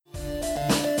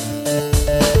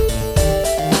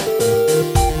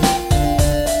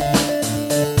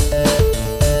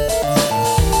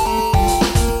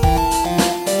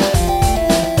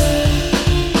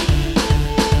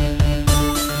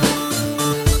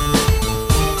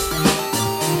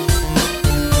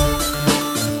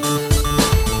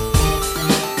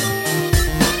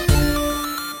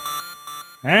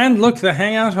look, the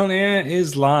Hangout on Air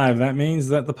is live. That means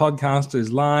that the podcast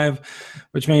is live,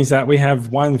 which means that we have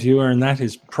one viewer, and that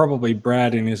is probably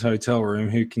Brad in his hotel room,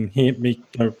 who can hear me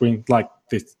going like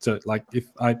this. So, like if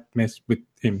I mess with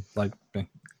him, like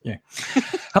yeah.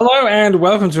 Hello and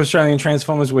welcome to Australian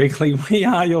Transformers Weekly. We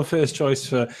are your first choice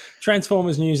for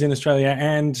Transformers news in Australia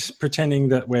and pretending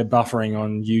that we're buffering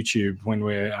on YouTube when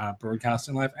we're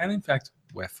broadcasting live. And in fact,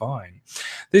 we're fine.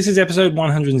 This is episode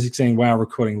 116. We are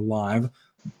recording live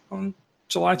on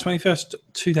July 21st,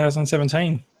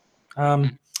 2017.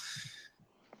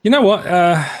 You know what?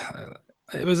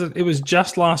 It was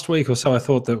just last week or so I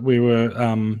thought that we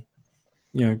were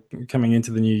coming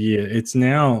into the new year.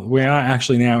 We are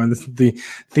actually now in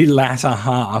the latter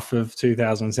half of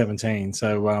 2017.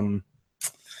 So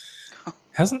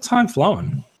hasn't time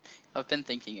flown? I've been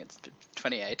thinking it's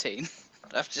 2018.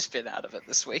 I've just been out of it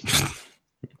this week.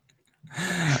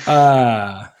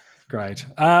 Great.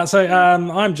 So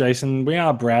I'm Jason. We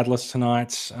are Bradless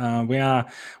tonight. We are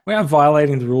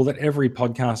violating the rule that every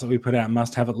podcast that we put out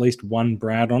must have at least one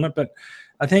Brad on it. But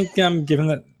I think given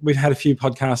that we've had a few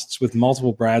podcasts with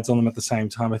multiple Brads on them at the same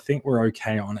time, I think we're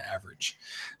okay on average.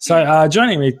 So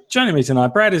joining me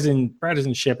tonight, Brad is in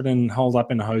Shepparton, holed up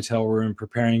in a hotel room,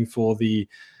 preparing for the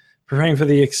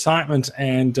excitement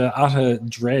and utter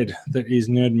dread that is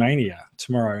Nerdmania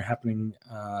tomorrow, happening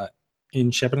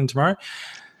in Shepparton tomorrow.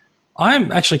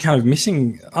 I'm actually kind of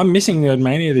missing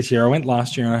Nerdmania this year. I went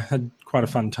last year and I had quite a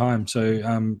fun time, so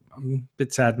I'm a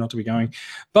bit sad not to be going.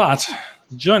 But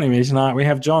joining me tonight, we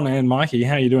have John and Mikey.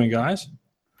 How are you doing, guys?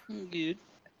 Good.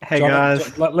 Hey, John,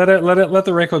 guys. Let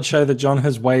the record show that John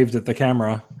has waved at the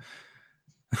camera.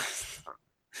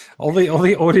 all the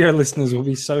audio listeners will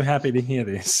be so happy to hear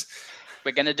this.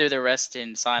 We're going to do the rest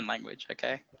in sign language,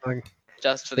 okay?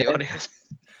 Just for the audio.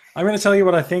 I'm going to tell you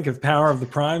what I think of Power of the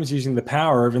Primes using the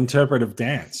power of interpretive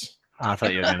dance. I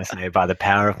thought you were going to say by the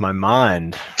power of my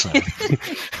mind.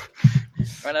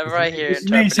 Whenever I hear It's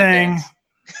me saying,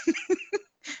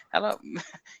 hello,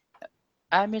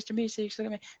 I'm Mr. Meeseeks, look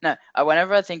at me. No,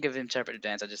 whenever I think of interpretive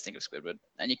dance, I just think of Squidward.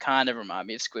 And you kind of remind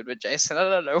me of Squidward, Jason. I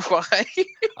don't know why.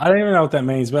 I don't even know what that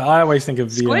means, but I always think of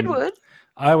Squidward?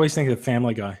 I always think of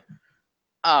Family Guy.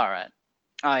 All right.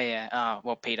 Oh, yeah.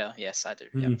 Well, Peter. Yes, I do.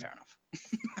 Yeah, fair enough.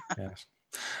 Yes.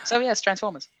 So, yes,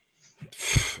 Transformers.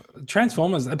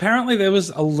 Transformers. Apparently, there was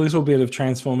a little bit of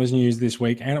Transformers news this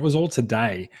week, and it was all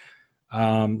today.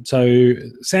 So,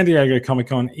 San Diego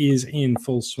Comic-Con is in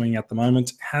full swing at the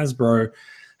moment. Hasbro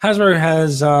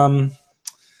has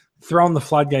thrown the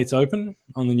floodgates open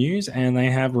on the news, and they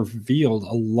have revealed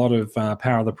a lot of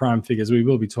Power of the Prime figures. We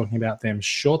will be talking about them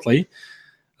shortly.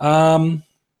 John,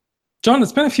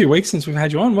 it's been a few weeks since we've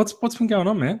had you on. What's been going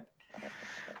on, man?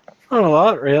 not a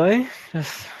lot, really.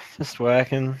 Just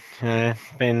working.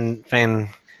 Been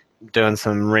doing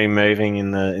some removing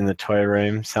in the toy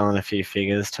room, selling a few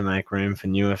figures to make room for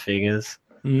newer figures.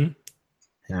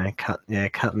 Mm-hmm. Cut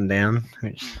them down,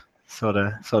 which sort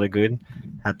of good.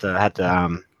 Had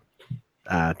to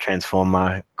transform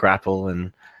my Grapple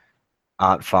and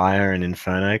Artfire and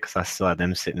Inferno because I still had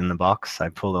them sitting in the box. So I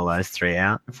pulled all those three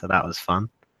out, so that was fun.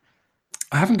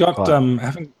 I haven't got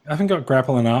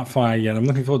Grapple and Artfire yet. I'm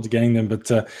looking forward to getting them,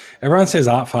 but everyone says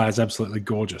Artfire is absolutely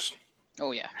gorgeous.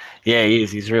 Oh yeah. Yeah, he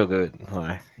is. He's real good.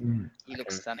 He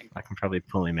looks stunning. I can probably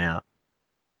pull him out.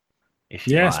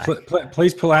 Yes,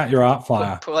 please pull out your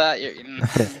Artfire. Pull out your.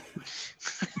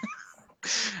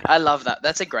 I love that.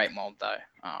 That's a great mold, though.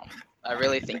 I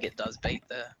really think it does beat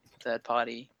the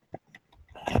third-party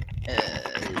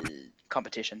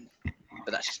competition,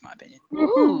 but that's just my opinion.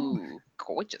 Ooh,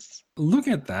 gorgeous! Look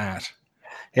at that.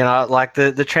 Like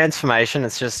the transformation.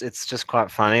 It's just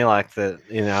quite funny. Like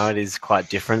it is quite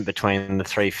different between the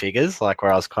three figures. Like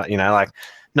where I was quite, like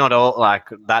not all like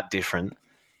that different,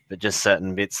 but just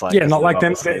certain bits. Like not like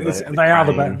them. They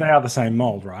are the same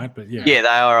mold, right? But yeah. Yeah, they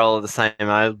are all the same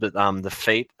mold, but the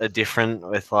feet are different.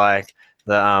 With like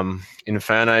the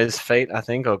Inferno's feet, I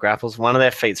think, or Grapple's. One of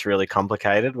their feet's really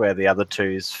complicated, where the other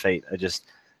two's feet are just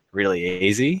really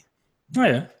easy. Oh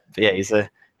yeah. But yeah, he's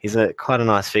a quite a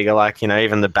nice figure. Like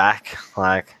even the back,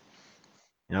 like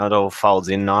it all folds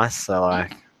in nice. So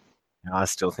like I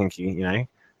still think I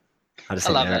just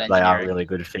think they are really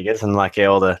good figures, and like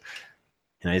all the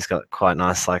he's got quite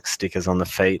nice like stickers on the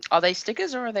feet. Are they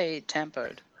stickers or are they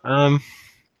tampoed?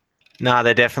 No,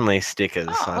 they're definitely stickers.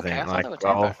 I think. I thought they were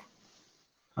tampoed.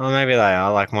 Oh, maybe they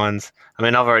are. Like mine's. I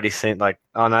mean, I've already seen like.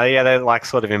 Oh no, yeah, they're like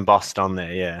sort of embossed on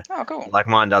there. Yeah. Oh, cool. Like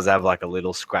mine does have like a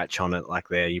little scratch on it, like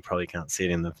there. You probably can't see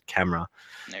it in the camera.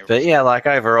 But yeah, like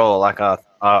overall, like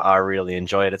I really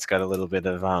enjoy it. It's got a little bit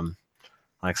of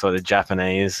like sort of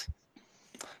Japanese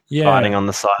fighting on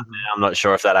the side there. I'm not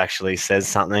sure if that actually says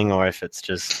something or if it's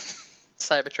just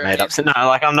made up. So, no,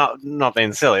 like I'm not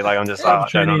being silly. Like I'm just I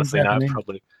don't honestly know.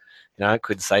 Probably, it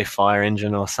could say fire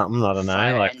engine or something. I don't know.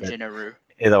 Fire like engine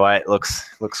either way, it looks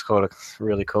kind of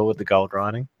really cool with the gold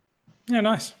writing. Yeah,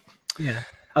 nice. Yeah.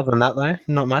 Other than that, though,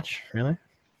 not much really.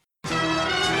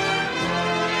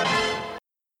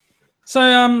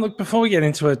 So, look, before we get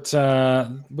into it,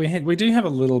 we do have a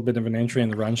little bit of an entry in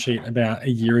the run sheet about a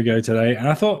year ago today, and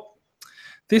I thought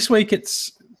this week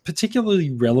it's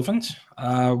particularly relevant.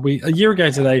 A year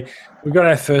ago today, we got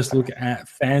our first look at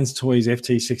Fans Toys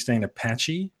FT16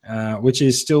 Apache, which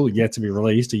is still yet to be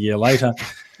released a year later.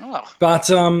 Oh.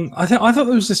 But I thought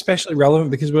it was especially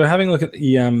relevant because we were having a look at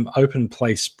the Open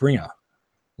Play Springer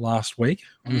last week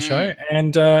on the show,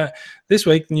 and this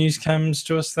week the news comes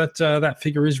to us that that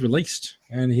figure is released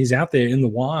and he's out there in the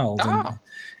wild. And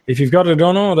if you've got it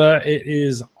on order, it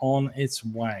is on its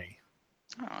way.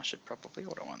 I should probably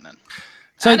order one then.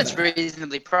 So, and it's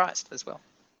reasonably priced as well.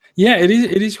 Yeah, it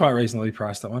is quite reasonably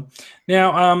priced, that one.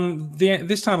 Now,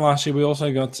 this time last year we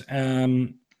also got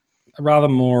a rather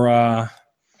more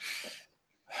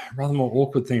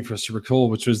awkward thing for us to recall,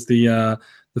 which was the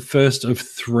first of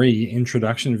 3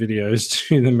 introduction videos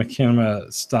to the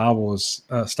Machinima Star Wars.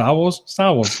 I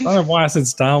don't know why I said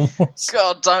Star Wars.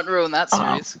 God, don't ruin that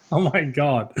series. Oh my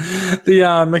God. The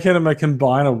Machinima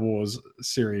Combiner Wars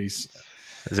series.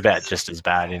 It's about just as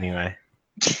bad anyway.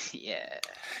 Yeah.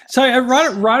 So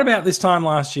right about this time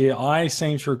last year, I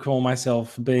seem to recall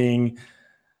myself being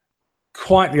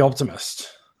quite the optimist.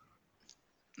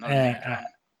 Not a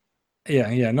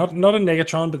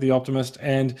Negatron, but the optimist.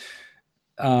 And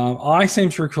I seem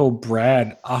to recall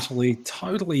Brad utterly,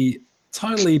 totally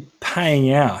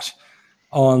paying out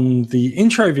on the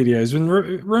intro videos. And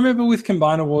remember with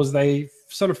Combiner Wars, they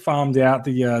sort of farmed out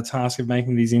the task of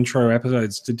making these intro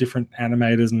episodes to different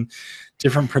animators and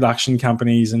different production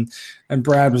companies. And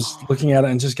Brad was looking at it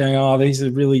and just going, oh, these are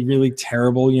really, really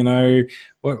terrible.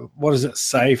 What does it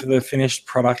say for the finished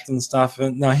product and stuff?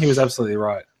 And no, he was absolutely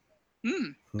right.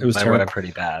 It was they were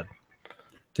pretty bad.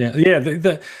 Yeah.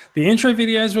 The intro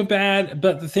videos were bad,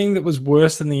 but the thing that was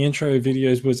worse than the intro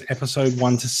videos was episode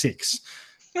 1 to 6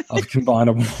 of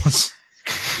Combiner Wars.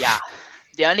 Yeah.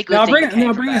 The only good thing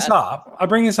I bring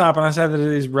this up and I say that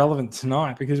it is relevant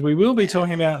tonight because we will be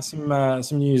talking about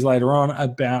some news later on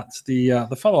about the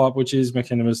follow-up, which is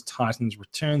Machinima's Titans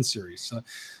Return series. So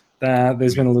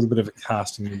there's been a little bit of a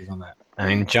casting news on that. I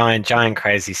mean, Giant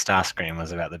Crazy Starscream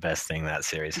was about the best thing that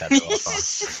series had to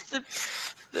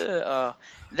offer.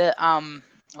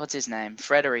 What's his name?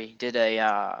 Frederick did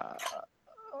a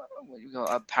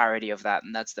parody of that,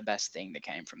 and that's the best thing that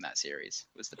came from that series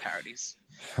was the parodies.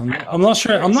 I'm not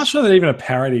sure that even a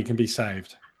parody can be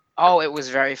saved. Oh, it was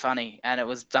very funny, and it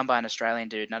was done by an Australian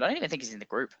dude, and I don't even think he's in the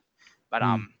group. But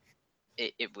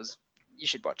it was. You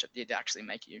should watch it. It'd actually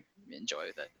make you enjoy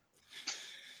it.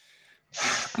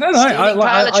 I don't know.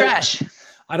 Pile of trash.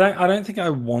 I don't think I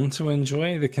want to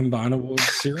enjoy the Combiner Wars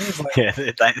series. Yeah,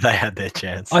 they had their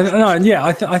chance. I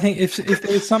think if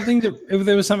there was something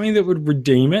that would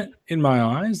redeem it in my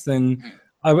eyes, then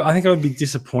I think I would be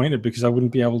disappointed because I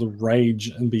wouldn't be able to rage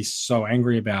and be so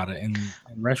angry about it in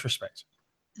retrospect.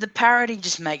 The parody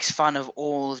just makes fun of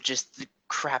all of just the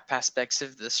crap aspects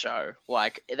of the show.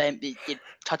 Like it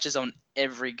touches on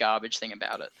every garbage thing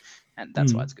about it, and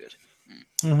that's why it's good.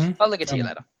 Mm-hmm. I'll look at you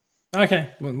later. Okay,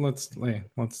 well, let's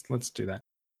do that.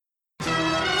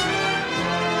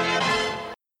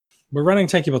 We're running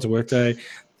Take Your Bot to Work Day.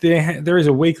 There is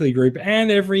a weekly group, and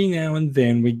every now and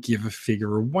then we give a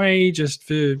figure away just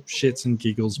for shits and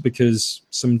giggles because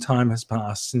some time has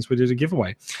passed since we did a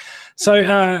giveaway. So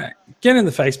get in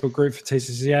the Facebook group for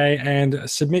TCCA and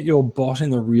submit your bot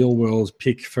in the real world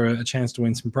pick for a chance to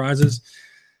win some prizes.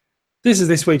 This is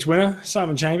this week's winner,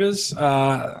 Simon Chambers.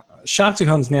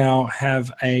 Sharkticons now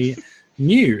have a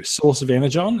new source of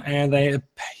energon, and they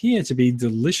appear to be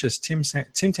delicious Tim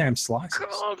Tam slices.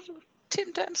 God,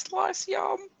 Tim Tam slice,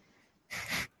 yum.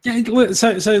 Yeah,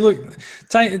 so look,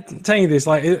 taking this,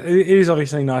 like it is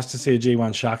obviously nice to see a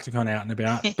G1 Sharkticon out and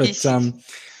about, but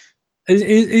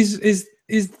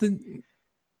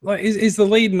is the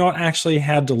lead not actually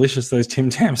how delicious those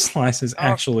Tim Tam slices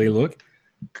actually look?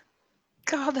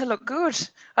 God, they look good.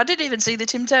 I didn't even see the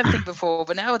Tim Tam thing before,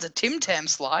 but now it's a Tim Tam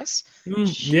slice.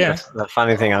 Yeah. The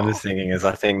funny thing I'm just thinking is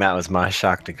I think that was my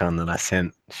Sharkticon that I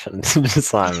sent to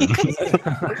Simon.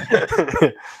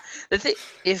 The thing,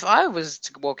 if I was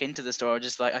to walk into the store, I'd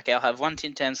just like, okay, I'll have one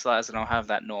Tim Tam slice and I'll have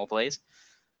that Knorr, please.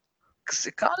 Because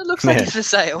it kind of looks like it's for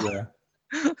sale. Yeah.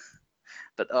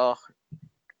 But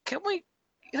can we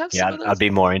have some of those? I'd be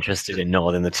more interested in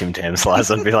Nor than the Tim Tam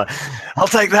slice. I'd be like, I'll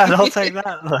take that. I'll take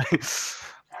that. Like,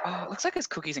 Oh, it looks like it's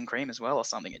cookies and cream as well or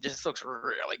something. It just looks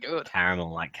really good.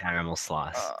 caramel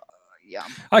slice.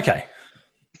 Yum. Okay.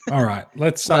 All right.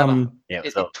 Let's Yeah,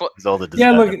 it was all the dessert.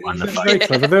 yeah. Look, that won the very fight.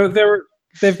 clever.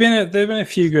 There've been a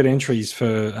few good entries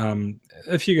for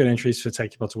Take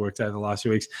Your Pot to Work Day the last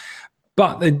few weeks,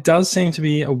 but there does seem to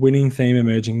be a winning theme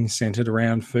emerging centered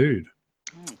around food.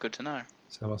 Good to know.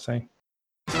 So we'll see.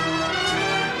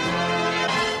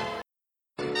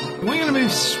 We're going to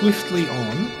move swiftly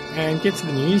on and get to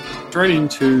the news. Straight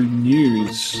into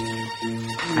news.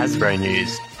 Hasbro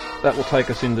news. That will take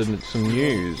us into some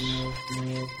news.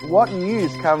 What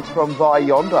news comes from by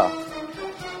yonder?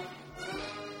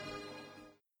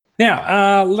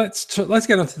 Now, let's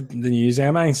get on to the news.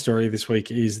 Our main story this week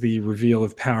is the reveal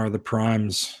of Power of the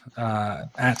Primes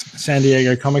at San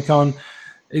Diego Comic-Con.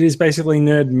 It is basically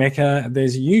nerd mecca.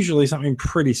 There's usually something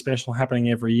pretty special happening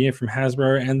every year from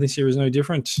Hasbro, and this year is no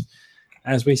different.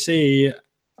 As we see,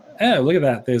 oh, look at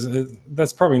that.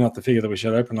 That's probably not the figure that we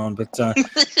should open on, but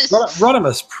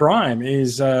Rodimus Prime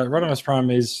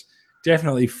is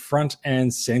definitely front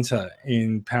and center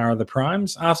in Power of the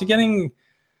Primes. After getting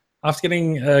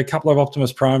a couple of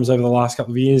Optimus Primes over the last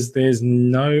couple of years, there's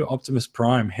no Optimus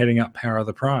Prime heading up Power of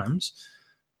the Primes,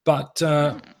 but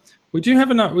we do have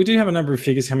a number of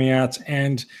figures coming out,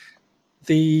 and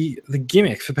the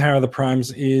gimmick for Power of the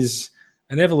Primes is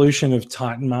an evolution of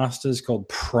Titan Masters called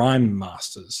Prime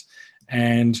Masters,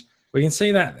 and we can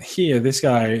see that here. This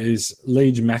guy is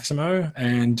Liege Maximo,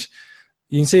 and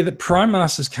you can see that Prime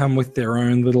Masters come with their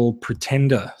own little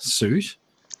Pretender suit.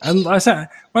 And when I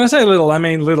say little, I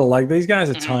mean little. Like, these guys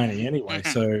are tiny anyway.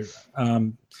 So,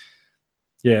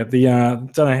 yeah,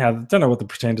 don't know what the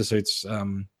Pretender suit's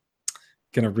going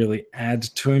to really add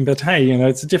to him. But hey,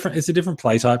 it's a different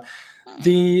play type.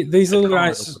 These little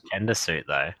guys. Pretender suit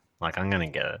though. Like, I'm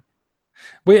going to get it.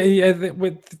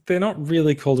 They're not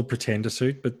really called a Pretender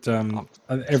suit, but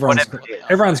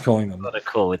everyone's calling them. Got it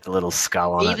cool with the little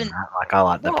skull on it. And that. Like, I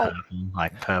like the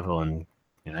purple and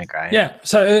great. Yeah.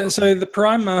 So the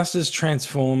Prime Masters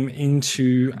transform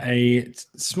into a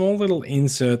small little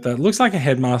insert that looks like a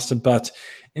headmaster, but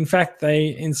in fact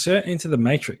they insert into the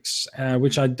Matrix,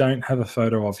 which I don't have a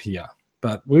photo of here,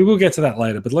 but we will get to that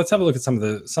later. But let's have a look at some of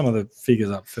the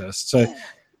figures up first. So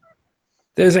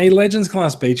there's a Legends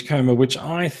class Beachcomber, which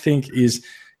I think is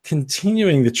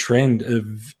continuing the trend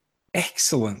of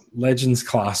excellent Legends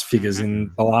class figures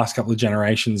in the last couple of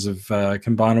generations of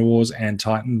Combiner Wars and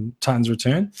Titan's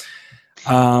Return.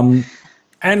 And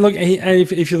look,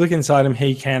 if you look inside him,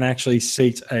 he can actually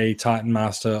seat a Titan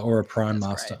Master or a Prime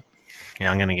Master. Great.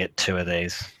 Yeah, I'm going to get 2 of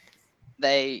these.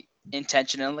 They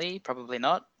intentionally, probably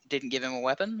not, didn't give him a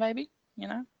weapon, maybe,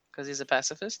 because he's a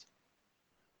pacifist.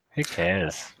 Who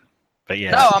cares? But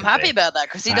yeah, no, I'm happy about that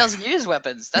because he doesn't use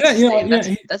weapons.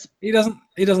 He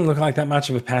doesn't look like that much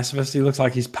of a pacifist. He looks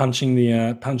like he's punching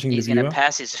the viewer. He's going to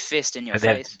pass his fist in your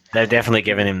face. They've definitely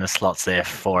given him the slots there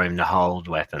for him to hold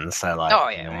weapons. So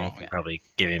probably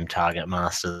give him target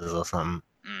masters or something.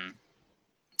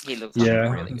 He looks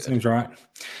really good. Seems right.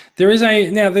 There's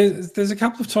a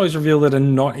couple of toys revealed that are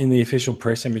not in the official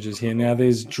press images here. Now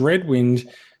there's Dreadwind,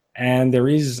 and there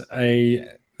is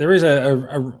a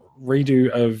redo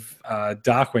of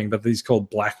Darkwing, but he's called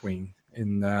Blackwing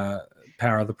in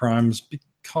Power of the Primes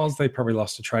because they probably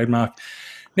lost a trademark.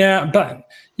 Now, but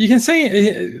you can see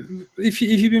if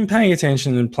you've been paying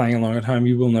attention and playing along at home,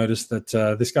 you will notice that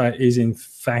this guy is in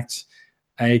fact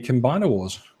a Combiner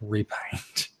Wars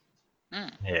repaint.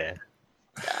 Yeah.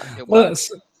 Well,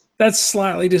 that's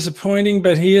slightly disappointing,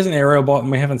 but he is an aerial bot,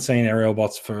 and we haven't seen aerial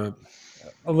bots for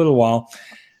a little while.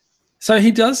 So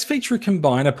he does feature a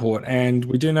combiner port, and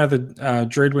we do know that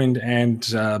Dreadwind and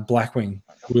Blackwing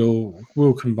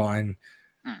will combine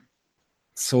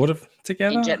sort of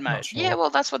together. In jet mode. Sure. Yeah,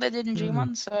 well, that's what they did in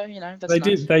G1, so, that's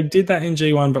nice. They did that in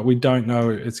G1, but we don't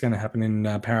know it's going to happen in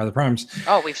Power of the Primes.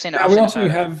 Oh, we've seen it. We also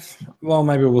have, well,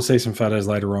 maybe we'll see some photos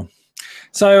later on.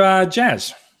 So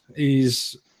Jazz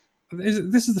this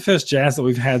is the first Jazz that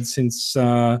we've had since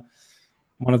one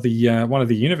of the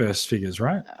Universe figures,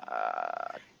 right?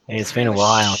 It's been a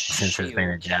while since there's been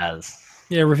a Jazz.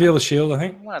 Yeah, Reveal the Shield, I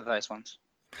think. One of those ones.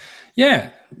 Yeah.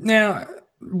 Now,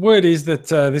 word is that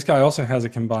this guy also has a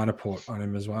combiner port on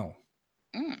him as well.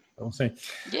 We'll see.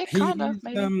 Yeah, kind of,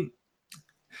 maybe.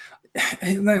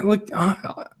 Look,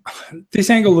 this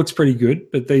angle looks pretty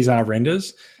good, but these are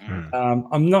renders.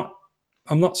 I'm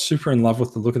not super in love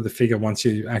with the look of the figure once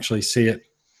you actually see it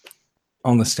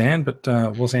on the stand, but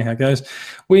we'll see how it goes.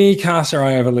 We cast our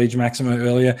eye over Legion Maximo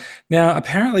earlier. Now,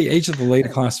 apparently, each of the leader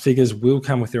class figures will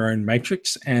come with their own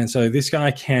matrix, and so this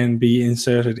guy can be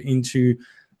inserted into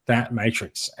that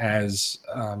matrix as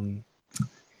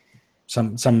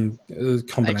some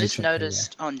combination. I just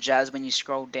noticed on Jazz when you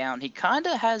scroll down, he kind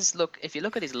of has if you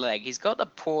look at his leg, he's got the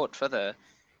port for the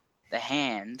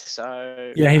hand.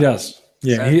 So yeah, he does.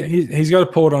 Yeah, so, he's got a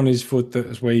port on his foot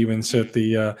that's where you insert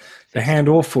the hand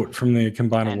or foot from the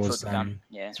combiner was.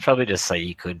 Yeah, it's probably just so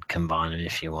you could combine it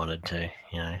if you wanted to,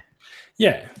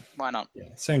 Yeah, why not? Yeah,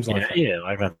 seems like yeah,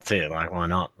 like that's it. Like why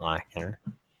not? Like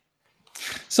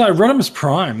So Rodimus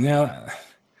Prime. Now,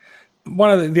 one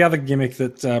of the other gimmick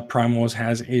that Prime Wars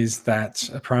has is that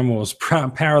Prime Wars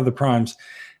Power of the Primes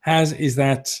is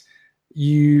that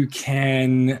you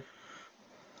can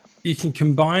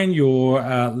combine your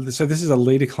so this is a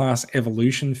leader class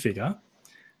evolution figure.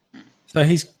 So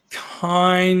he's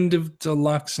kind of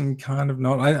deluxe and kind of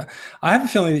not. I have a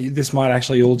feeling that this might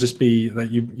actually all just be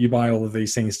that you buy all of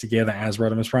these things together as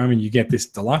Rodimus Prime and you get this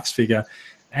deluxe figure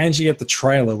and you get the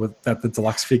trailer that the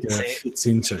deluxe figure fits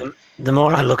into. The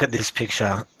more I look at this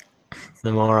picture,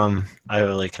 the more I'm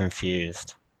overly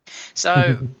confused.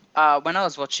 So when I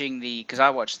was watching because I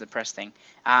watched the press thing,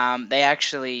 they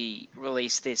actually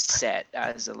released this set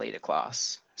as a leader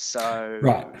class. So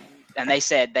right, and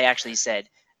they actually said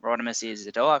Rodimus is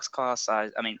a deluxe class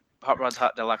size. I mean, Hot Rod's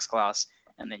Hut deluxe class,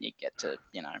 and then you get to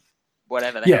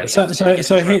whatever. So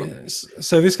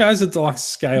this guy's a deluxe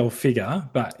scale figure,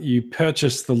 but you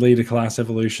purchase the leader class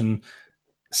evolution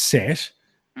set,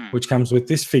 which comes with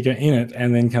this figure in it,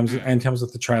 and then comes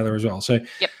with the trailer as well. So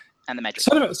yep. And the Matrix.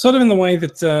 Sort of in the way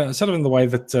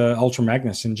that Ultra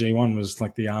Magnus in G1 was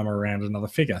like the armor around another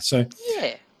figure. So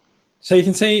yeah. So you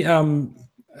can see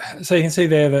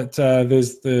there that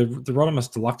there's the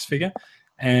Rodimus Deluxe figure,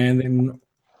 and then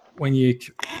when you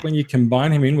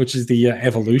combine him in, which is the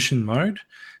evolution mode,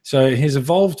 so his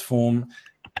evolved form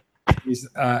is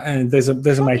and there's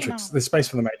a matrix. There's space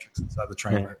for the matrix inside the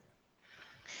train. Yeah.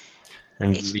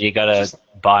 And you got to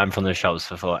buy them from the shops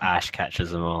before Ash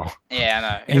catches them all.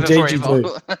 Yeah, I know. Indeed, you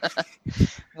do.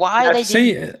 Why they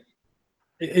see?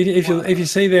 If you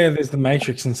see there's the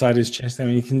matrix inside his chest. I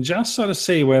mean, you can just sort of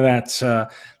see where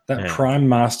that Prime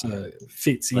Master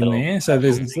fits in there. So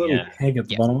there's this little peg at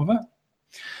the bottom of it.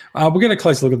 We'll get a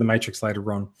close look at the matrix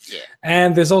later on. Yeah.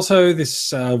 And there's also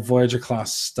this Voyager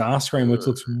class Starscream, which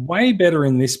looks way better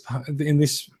in this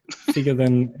figure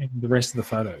than in the rest of the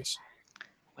photos.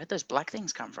 Where'd those black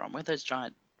things come from? Where'd those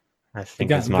giant... I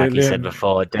think, as Mikey said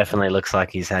before, it definitely looks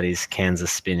like he's had his cans of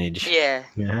spinach. Yeah.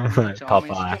 Like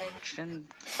Popeye.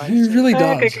 He really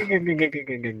does.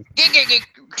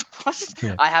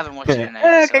 I haven't watched it in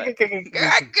there.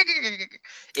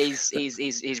 He's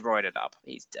roided up.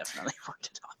 He's definitely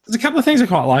roided up. There's a couple of things I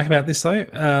quite like about this, though.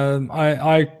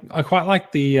 I quite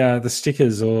like the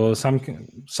stickers or some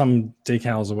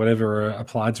decals or whatever are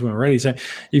applied to him already. So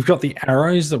you've got the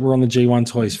arrows that were on the G1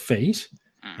 Toys feet.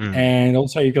 And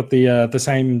also you've got the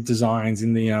same designs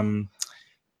in the I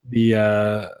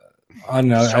don't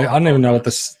know. I don't even know what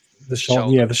the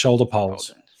shoulder the shoulder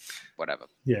poles. Whatever.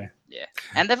 Yeah.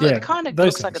 And it kind of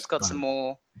looks like it's got some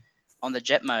more on the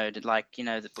jet mode, like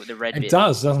the red bit. It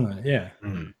does, doesn't it? Yeah.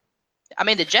 I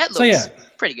mean, the jet looks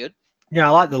pretty good. Yeah, I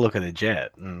like the look of the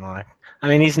jet. And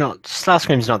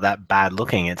Starscream's not that bad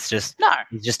looking. It's just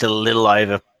he's just a little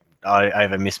over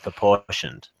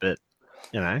misproportioned, but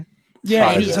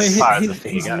Yeah, his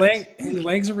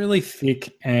legs are really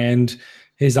thick and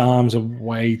his arms are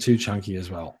way too chunky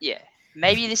as well. Yeah.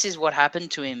 Maybe this is what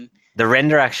happened to him. The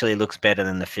render actually looks better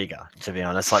than the figure, to be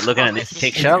honest. Like looking at this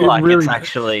picture, it's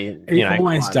actually, it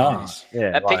always does.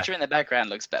 Yeah, that picture in the background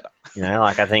looks better.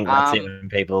 I think that's it when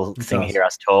people hear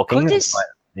us talking.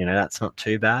 That's not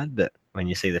too bad, but when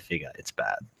you see the figure, it's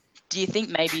bad. Do you think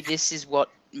maybe this is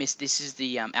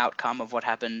the outcome of what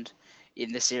happened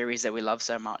in the series that we love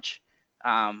so much?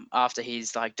 After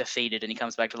he's defeated and he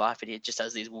comes back to life and he just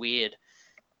has these weird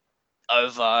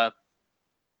over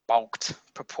bulked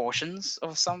proportions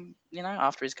of some,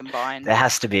 after he's combined. There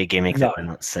has to be a gimmick that we're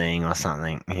not seeing or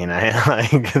something,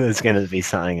 there's going to be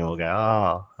something and we'll go,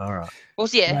 oh, all right. Well,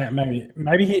 yeah.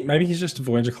 Maybe he's just a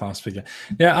Voyager class figure.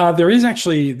 Yeah, there is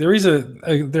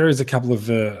a couple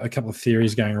of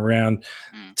theories going around.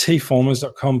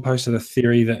 Tformers.com posted a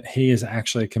theory that he is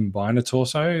actually a combiner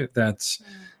torso. That's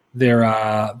there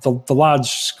are the large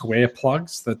square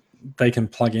plugs that they can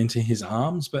plug into his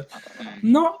arms, but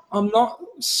I'm not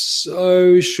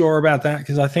so sure about that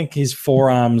because I think his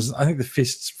forearms, I think the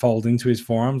fists fold into his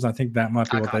forearms. I think that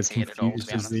might be what they've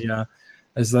confused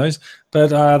as those. But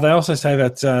they also say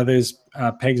that there's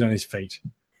pegs on his feet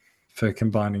for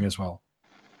combining as well.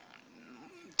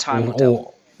 Time will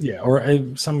tell. Or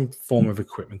some form of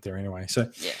equipment there anyway. So,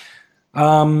 Yeah.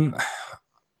 I'm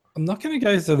not going to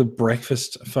go through the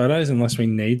breakfast photos unless we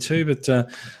need to, but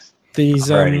these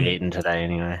I've already eaten today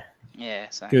anyway. Yeah.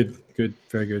 So. Good,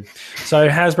 very good. So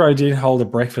Hasbro did hold a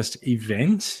breakfast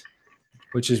event,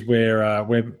 which is where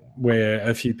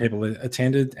a few people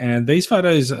attended, and these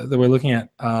photos that we're looking at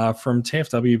are from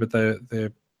TFW, but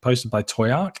they're posted by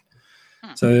Toy Arc.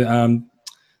 So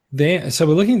so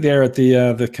we're looking there at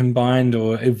the combined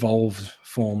or evolved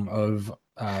form of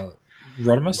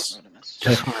Rodimus.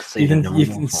 Just want to see the normal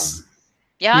form.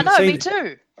 Yeah, I know, me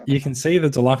too. You can see the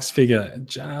deluxe figure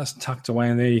just tucked away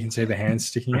in there. You can see the hands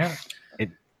sticking out.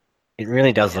 It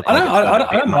really does look like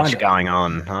I don't much going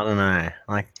on. I don't know.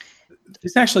 Like,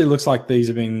 this actually looks like these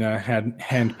have been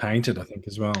hand painted, I think,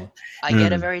 as well. I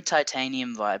get a very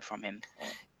titanium vibe from him.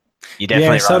 You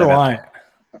definitely so do I.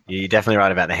 You're definitely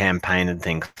right about the hand painted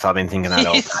thing. So I've been thinking that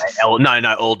all day.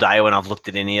 All day when I've looked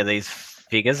at any of these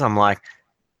figures, I'm like,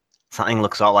 something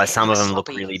looks like some of them look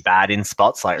really bad in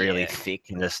spots, like really thick,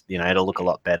 and just it'll look a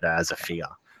lot better as a figure.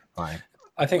 Like,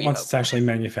 I think once it's actually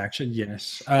manufactured,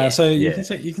 yes. So you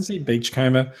can see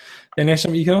Beachcomber. Then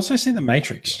you can also see the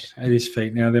Matrix at his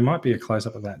feet. Now there might be a close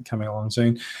up of that coming along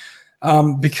soon,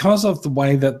 because of the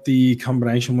way that the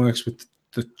combination works with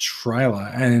the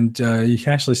trailer, and you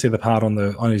can actually see the part on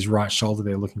his right shoulder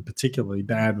there looking particularly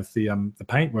bad with the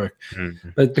paintwork.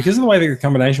 But because of the way that the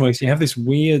combination works, you have this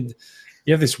weird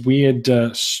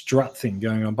strut thing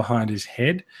going on behind his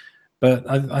head. But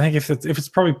I think if it's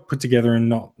probably put together and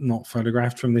not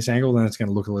photographed from this angle, then it's going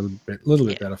to look a little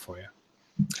bit better for you.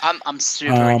 I'm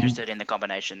super interested in the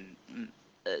combination,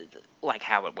 like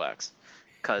how it works,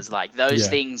 because like those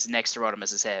things next to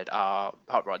Rodimus's head are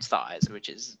Hot Rod's thighs, which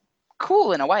is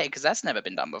cool in a way because that's never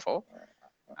been done before.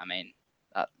 I mean,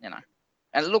 and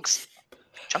it looks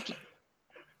chunky.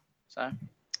 So.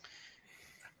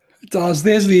 It does.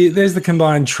 There's the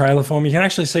combined trailer form. You can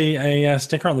actually see a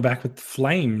sticker on the back with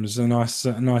flames, a nice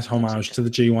homage to the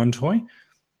G1 toy.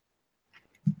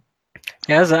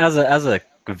 Yeah, as a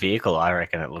vehicle, I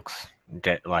reckon it looks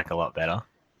like a lot better.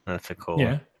 That's a cool.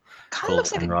 Kind of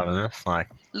looks like Rodimus. Like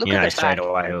straight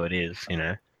away who it is.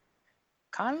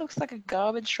 Kind of looks like a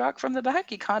garbage truck from the back.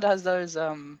 He kind of has those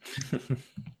the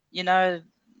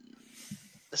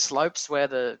slopes where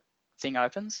the thing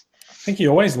opens. I think he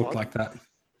always looked like that.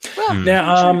 Well,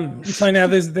 now,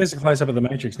 there's a close up of the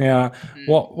Matrix. Now,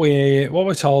 what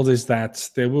we're told is that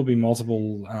there will be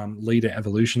multiple leader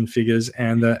evolution figures,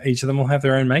 and each of them will have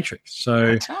their own Matrix.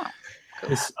 So,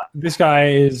 this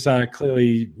guy is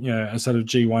clearly a sort of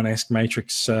G1-esque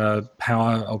Matrix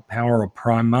power or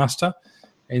Prime Master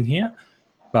in here.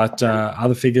 But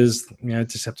other figures,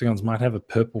 Decepticons might have a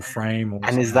purple frame.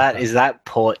 And is that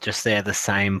port just there the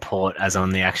same port as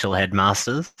on the actual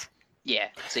Headmasters? Yeah,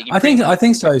 so I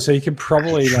think so. So you could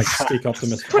probably stick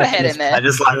Optimus. Put a head in there. I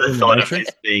just like the thought of this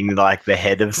being like the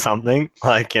head of something,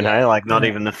 not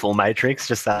even the full Matrix,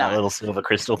 just that little silver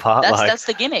crystal part. That's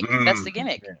the gimmick. That's the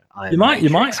gimmick. You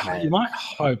might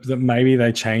hope that maybe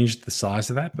they changed the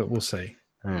size of that, but we'll see.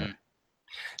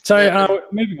 So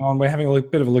moving on, we're having a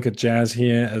bit of a look at Jazz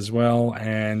here as well,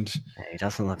 and he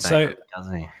doesn't look that good,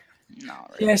 does he? No.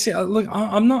 Really. Yeah. See, look,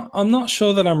 I'm not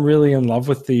sure that I'm really in love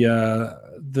with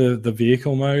the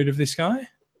vehicle mode of this guy.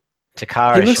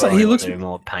 Takara he looks do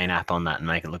more paint app on that and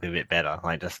make it look a bit better,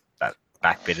 like just that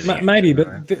back bit of the maybe,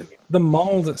 but the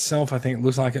mold itself, I think,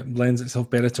 looks like it lends itself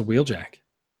better to Wheeljack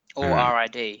or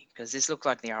RID, because this looked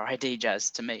like the RID Jazz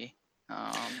to me.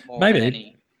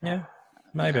 Maybe,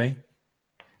 maybe.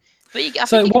 But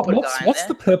so what's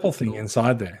the purple thing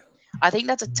inside there? I think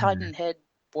that's a Titan head,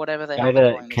 whatever they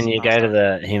are. Can you go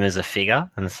to him as a figure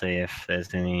and see if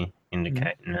there's any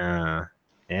indicate? No.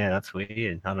 Yeah, that's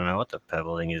weird. I don't know what the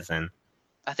purple thing is then.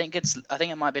 I think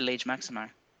it might be Liege Maximo.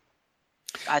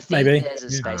 I think there's a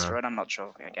space for it. I'm not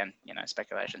sure. Again,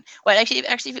 speculation. Wait, actually,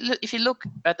 if you look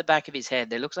at the back of his head,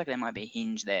 there looks like there might be a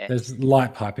hinge there. There's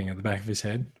light piping at the back of his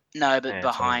head. No, but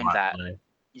behind that,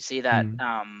 you see that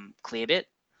clear bit.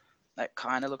 That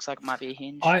kind of looks like it might be a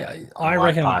hinge. I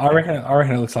reckon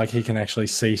it looks like he can actually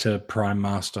seat a Prime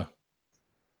Master.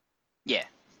 Yeah.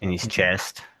 In his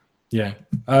chest. Yeah.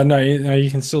 No,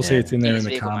 you can still see it's in there in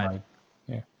the car mode.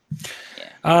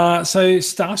 Yeah. So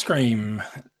Starscream.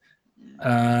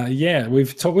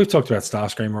 We've talked about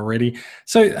Starscream already.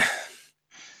 So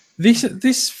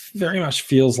this very much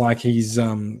feels like he's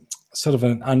sort of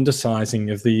an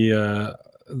undersizing of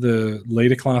the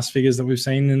leader class figures that we've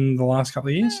seen in the last couple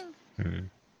of years.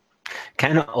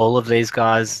 Can all of these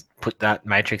guys put that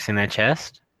Matrix in their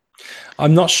chest?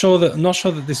 I'm not sure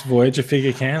that this Voyager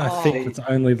figure can. I think Oh. it's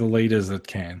only the leaders that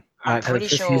can. I'm pretty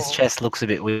His sure. chest looks a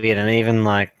bit weird, and even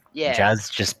like Yeah. Jazz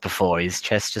just before, his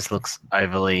chest just looks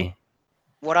overly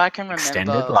What I can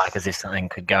extended, remember, like as if something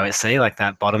could go. See, like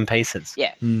that bottom piece. It's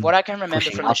yeah. Mm. What I can remember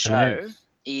pushing from the up and show out.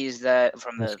 is that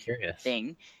from I was the curious.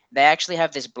 thing, they actually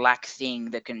have this black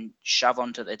thing that can shove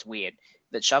onto. It's weird.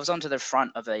 That shoves onto the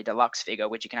front of a deluxe figure,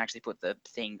 which you can actually put the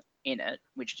thing in it,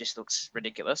 which just looks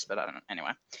ridiculous. But I don't know.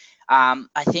 Anyway,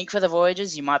 I think for the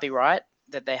Voyagers, you might be right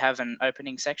that they have an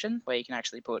opening section where you can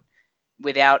actually put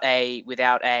without a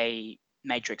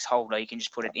matrix holder, you can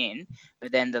just put it in.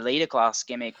 But then the leader class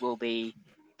gimmick will be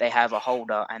they have a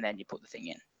holder and then you put the thing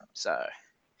in. So,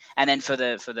 and then for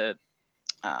the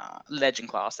legend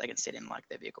class, they can sit in like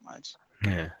their vehicle modes.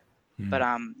 Yeah. But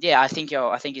yeah, I think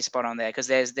you're spot on there because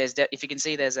there's if you can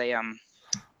see there's a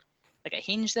like a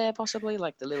hinge there possibly,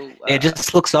 like the little It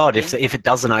just looks odd if thing. it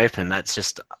doesn't open. That's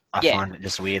just Yeah. find it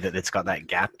just weird that it's got that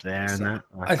gap there and that.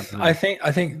 I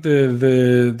think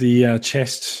the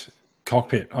chest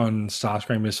cockpit on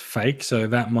Starscream is fake, so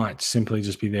that might simply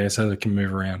just be there so they can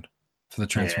move around for the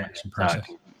transformation process.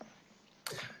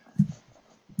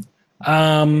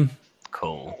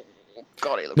 Cool.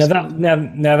 God, he looks Now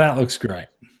good. now that looks great.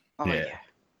 Oh, Yeah.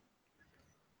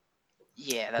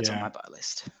 yeah, that's on Yeah. my buy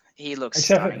list. He looks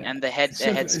Except for- stunning, and the head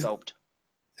sculpt.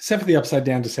 Except for the upside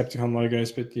down Decepticon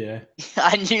logos, but yeah.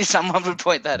 I knew someone would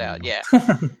point that out. Yeah. He's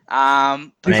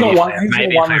But got one- he's got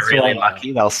maybe one if that's they're really like-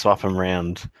 lucky, they'll swap them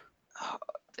round.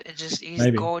 he's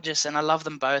Maybe. gorgeous, and I love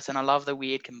them both, and I love the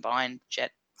weird combined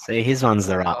jet. See, his one's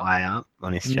the right way up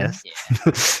on his chest.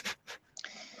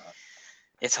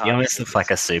 It's He hard. almost looks like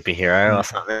a superhero or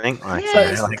something. Like, Yeah,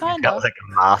 you know, like he's kinda. got like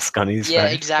a mask on his Yeah,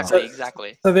 face.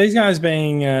 exactly. So these guys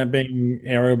being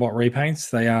Aerobot repaints,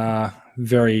 they are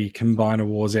very Combiner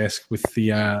Wars-esque with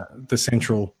the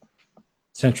central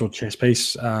chest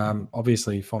piece,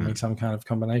 obviously forming some kind of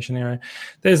combination area.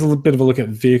 There's a little bit of a look at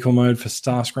vehicle mode for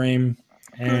Starscream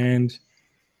and a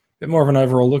bit more of an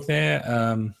overall look there.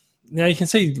 Now you can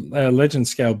see Legend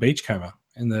Scale Beachcomber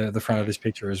in the front of this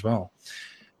picture as well.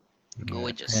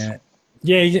 Gorgeous.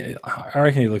 Yeah, I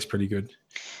reckon he looks pretty good.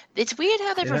 It's weird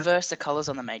how they've Yeah. reversed the colors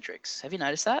on the Matrix. Have you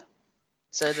noticed that?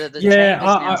 So the Yeah, chamber's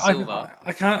now silver.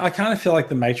 I kind of feel like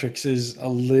the Matrix is a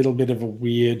little bit of a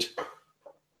weird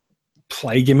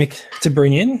play gimmick to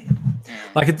bring in.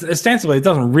 Like it's ostensibly it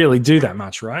doesn't really do that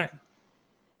much, right?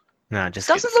 No, it just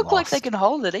Doesn't gets look like they lost. can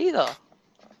hold it either.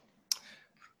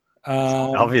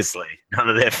 Obviously, none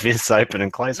of their fists open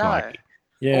and close, No. Mikey.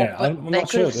 Yeah, Or- I'm they not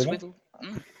sure. could've Do they? swiveled-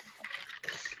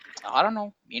 I don't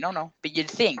know. You don't know. But you'd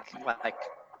think, like,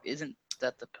 isn't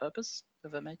that the purpose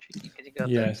of a Matrix? Because you got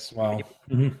the- Yes, well.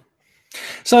 Mhm.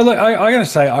 So look, I gotta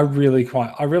say, I really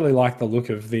like the look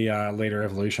of the Leader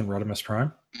Evolution Rodimus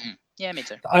Prime. Yeah, me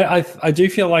too. I do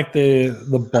feel like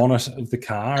the bonnet of the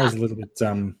car is a little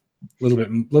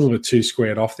bit too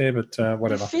squared off there, but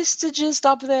whatever. The fists are just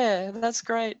up there. That's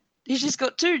great. He's just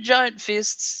got two giant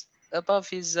fists above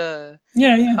his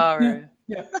Yeah. car.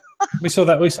 We saw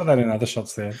that in other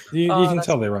shots there. You can that's-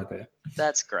 tell they're right there.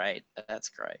 That's great. That's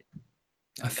great.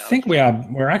 I think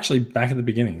we're actually back at the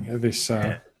beginning of this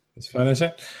this photo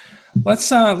set.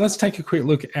 Let's take a quick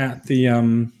look at the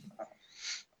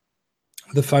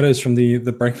photos from the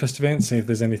breakfast event. See if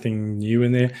there's anything new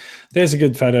in there. There's a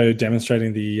good photo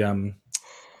demonstrating the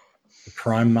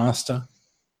Prime Master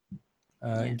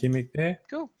gimmick there.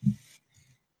 Cool.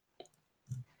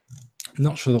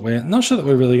 Not sure that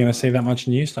we're really going to see that much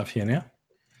new stuff here now.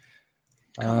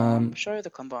 Show the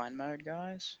combined mode,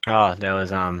 guys. Oh, there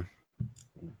was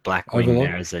Black Wing Overlord?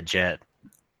 there as a jet.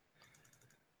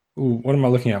 Ooh, what am I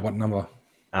looking at? What number?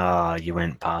 Oh, you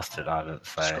went past it, I don't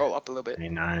say. Scroll up a little bit. Who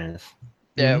knows?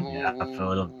 Yeah. Yeah, up a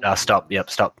little. Stop. Yep,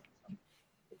 stop.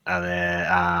 There.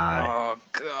 Oh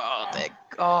god.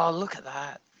 Oh, look at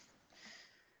that.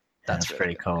 That's really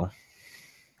pretty good. cool.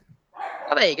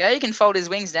 Oh, there you go. You can fold his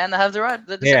wings down. They have the right.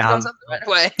 The Yeah, Decepticons have the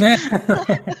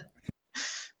right way.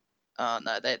 Oh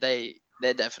no,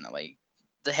 they're definitely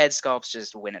the head sculpts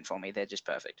just win it for me. They're just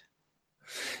perfect.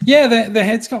 Yeah, the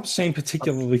head sculpts seem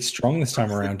particularly strong this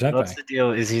time around, don't What's they? the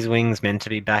deal? Is his wings meant to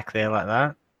be back there like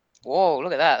that? Whoa,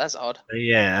 look at that. That's odd. So,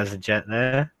 yeah, as a jet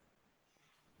there.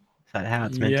 Is that how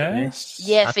it's meant Yes.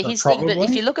 Yeah, I for thought his thing. But if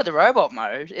probably. you look at the robot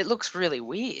mode, it looks really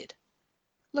weird.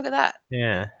 Look at that. to be?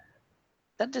 Yeah.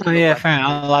 That didn't. Oh look yeah, like fair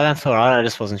enough. Like, that's all right. I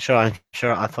just wasn't sure. I'm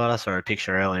sure. I thought I saw a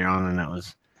picture earlier on, and that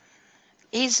was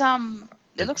He's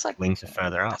It looks like wings are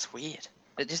further up. that's weird.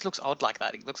 It just looks odd like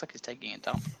that. It looks like he's taking a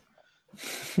dump.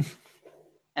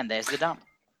 And there's the dump.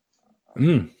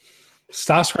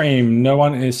 Starscream. No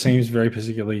one seems very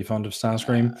particularly fond of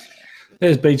Starscream.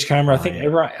 There's Beachcomber. Oh, I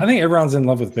think everyone's in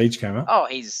love with Beachcomber. Oh,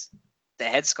 the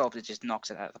head sculptor just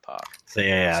knocks it out of the park. So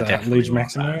yeah, So definitely Liege want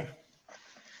Maximo.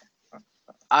 that.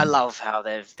 I love how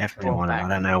they've Definitely brought want it. back. I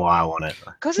don't know why I want it.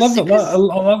 Because I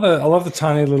love the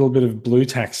tiny little bit of blue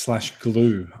tack /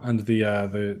 glue under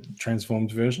the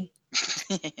transformed version.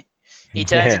 he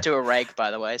turns Yeah. into a rake,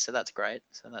 by the way, so that's great.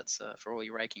 So that's for all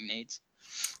your raking needs.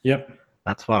 Yep.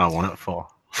 That's what I want it for.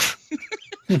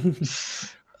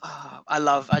 Oh,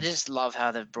 I just love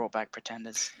how they've brought back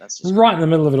Pretenders. That's just Right in the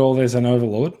middle of it all, there's an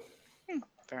Overlord.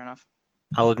 fair enough.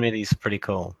 I'll admit he's pretty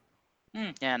cool.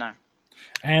 Yeah, no.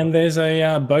 And there's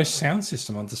a Bose sound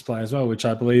system on display as well, which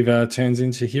I believe turns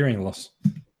into hearing loss.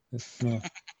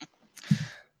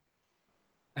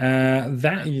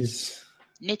 That is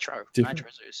Nitro different.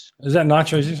 Zeus. Is that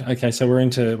Nitro Zeus? Okay, so we're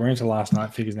into last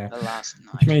night figures now, The last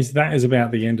which night. means that is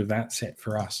about the end of that set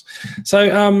for us. So,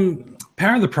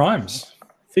 Power of the Primes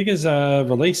figures are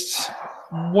released.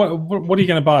 What are you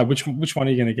going to buy? Which one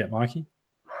are you going to get, Mikey?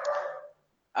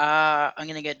 I'm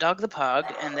gonna get Doug the Pug,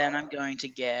 and then I'm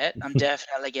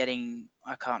definitely getting.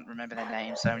 I can't remember their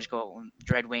names, so I'm just calling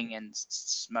Dreadwing and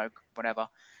Smoke, whatever.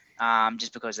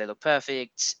 Just because they look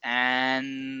perfect,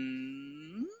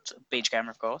 and Beachcomber,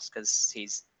 of course, because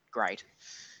he's great.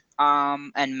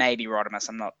 And maybe Rodimus.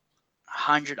 I'm not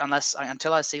 100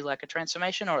 until I see like a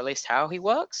transformation or at least how he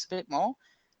works a bit more.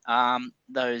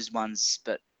 Those ones,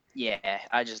 but yeah,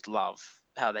 I just love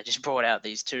how they just brought out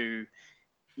these two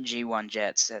G1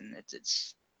 jets, and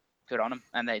it's good on them,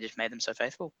 and they just made them so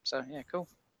faithful. So yeah, cool.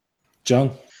 John?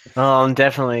 Oh, I'm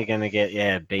definitely going to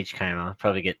get, Beachcomber.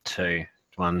 Probably get 2.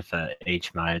 One for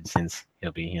each mode since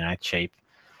he'll be, cheap.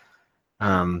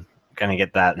 Going to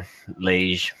get that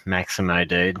Liege Maximo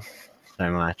dude so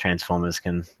my Transformers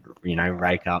can,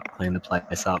 rake up, clean the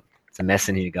place up. It's a mess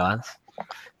in here, guys.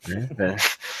 Just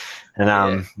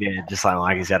like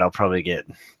Mikey said, I'll probably get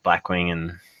Blackwing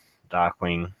and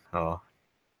Darkwing, or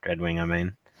Dreadwing, I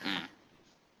mean.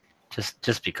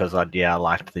 Just because I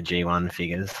liked the G1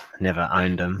 figures. Never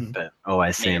owned them, but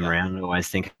always see them around. Always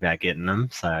think about getting them.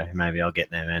 So maybe I'll get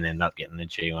them and end up getting the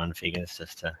G1 figures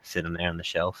just to sit them there on the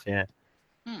shelf. Yeah.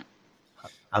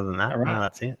 Other than that, no,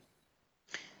 that's it.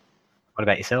 What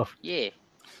about yourself? Yeah.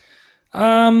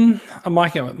 I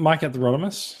might get the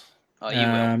Rodimus. Oh, you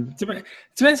will.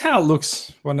 Depends how it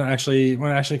looks when it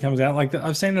actually comes out. Like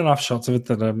I've seen enough shots of it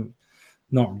that I'm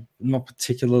not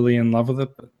particularly in love with it.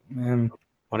 But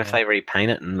what if they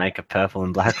repaint it and make a purple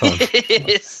and black one?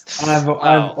 I've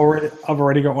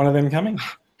already got one of them coming.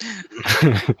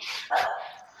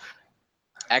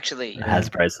 Actually,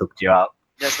 Hasbro's hooked you up.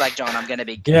 Just like John, I'm going to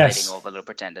be collating all the Little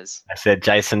Pretenders. I said,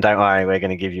 Jason, don't worry, we're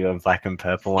going to give you a black and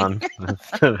purple one.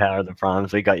 The Power of the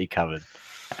Primes, we got you covered.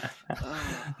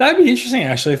 That'd be interesting,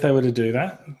 actually, if they were to do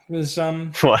that. Because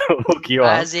hook you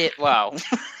up. Wow.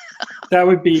 That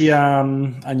would be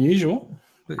unusual.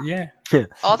 But yeah.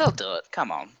 Oh, they'll do it.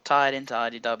 Come on. Tie it into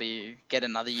IDW. Get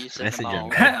another use of the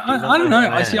mold. I don't know.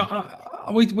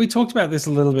 We talked about this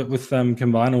a little bit with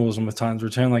Combiner Wars and with Titans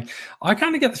Return. Like, I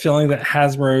kind of get the feeling that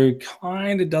Hasbro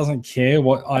kind of doesn't care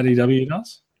what IDW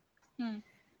does.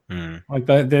 Like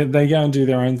they go and do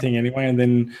their own thing anyway, and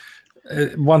then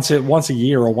once a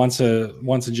year or once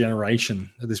a generation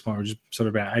at this point, which is sort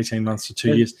of about 18 months to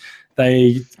 2 years,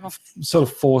 they sort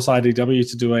of force IDW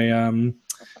to do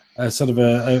a sort of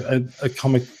a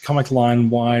comic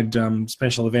line wide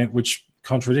special event, which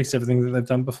contradicts everything that they've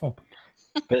done before.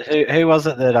 But who was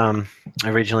it that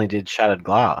originally did Shattered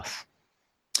Glass?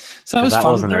 So that was that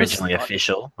fun. wasn't originally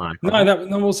official.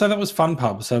 So that was Fun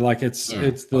Pub. So like it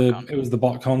was the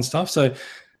BotCon stuff. So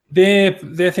their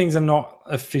things are not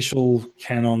official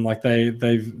canon. Like they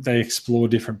explore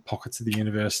different pockets of the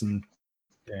universe and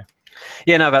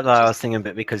but I was thinking,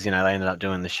 but because they ended up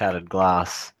doing the Shattered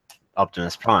Glass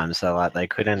Optimus Prime, so like they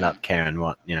could end up caring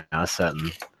what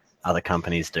certain other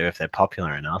companies do if they're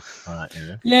popular enough.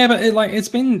 Yeah, but it's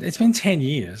been 10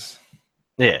 years.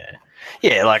 Yeah,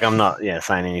 like I'm not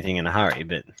saying anything in a hurry,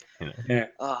 but Yeah.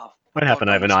 Oh, won't happen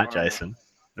overnight, Jason.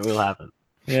 It will happen.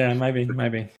 Yeah,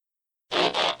 maybe.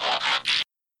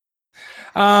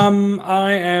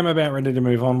 I am about ready to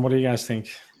move on. What do you guys think?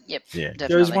 Yep. Yeah.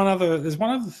 Definitely. There's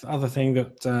one other thing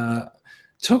that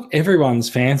took everyone's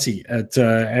fancy at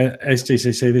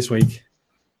SDCC this week,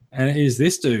 and it is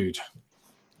this dude.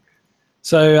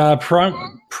 So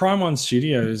Prime One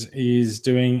Studios is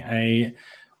doing a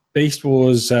Beast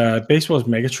Wars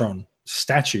Megatron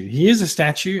statue. He is a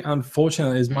statue.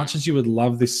 Unfortunately, as much as you would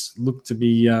love this look to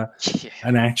be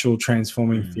an actual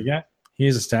transforming figure, he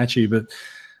is a statue. But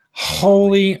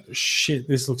holy shit,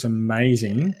 this looks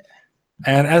amazing!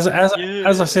 And as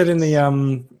I said in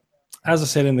the as I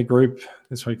said in the group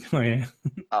this week,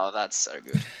 Oh, that's so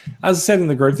good. As I said in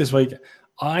the group this week,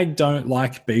 I don't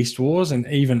like Beast Wars, and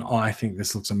even I think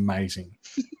this looks amazing.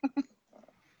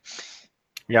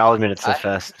 Yeah, I'll admit it's the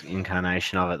first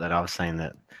incarnation of it that I've seen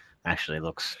that actually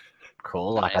looks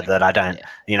cool. Like that, I don't,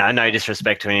 no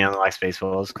disrespect to anyone that likes Beast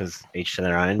Wars, because each to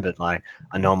their own. But like,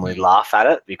 I normally laugh at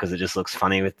it because it just looks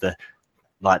funny with the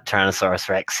Tyrannosaurus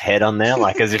Rex head on there,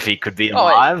 like as if he could be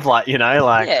alive. Exactly.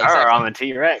 I'm a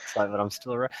T-Rex, but I'm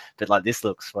still. But like, this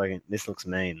looks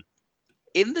mean.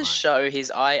 In the show, his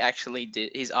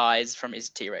eyes from his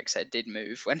T-Rex head did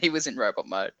move when he was in robot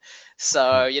mode.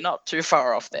 So you're not too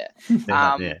far off there.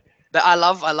 But I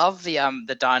love the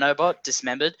Dinobot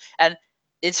dismembered, and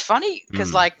it's funny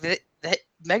because like the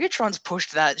Megatron's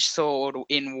pushed that sword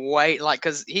in way, like,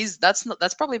 because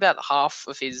that's probably about half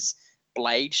of his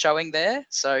blade showing there.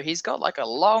 So he's got like a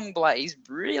long blade. He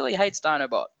really hates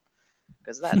Dinobot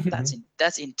because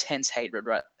that's intense hatred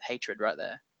right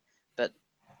there. But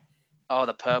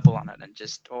the purple on it and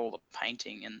just all the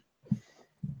painting, and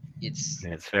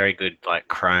it's very good, like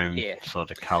chrome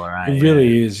sort of color. It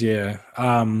really is, yeah.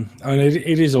 I mean,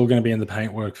 it is all going to be in the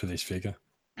paintwork for this figure.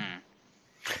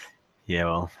 Yeah,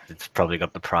 well, it's probably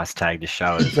got the price tag to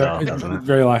show it as well, doesn't it?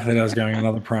 Very likely does, going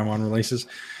another Prime 1 releases.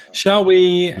 Shall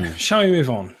we move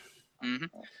on? Mm-hmm.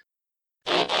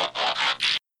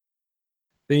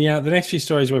 The next few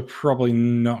stories we're probably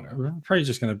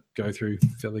just going to go through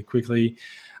fairly quickly.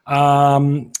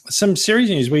 Some series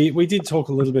news. We did talk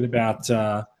a little bit about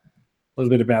the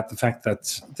fact that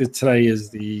today is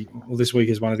this week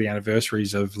is one of the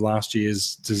anniversaries of last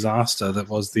year's disaster that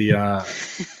was the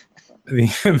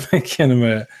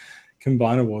Machinima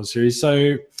Combiner Wars series.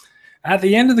 So at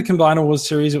the end of the Combiner Wars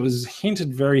series, it was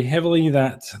hinted very heavily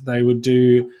that they would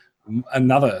do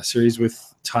another series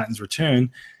with Titans Return.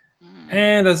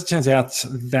 And as it turns out,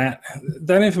 that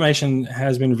information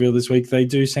has been revealed this week. They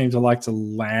do seem to like to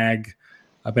lag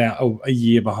about a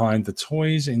year behind the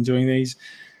toys in doing these.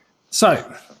 So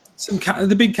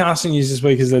the big casting news this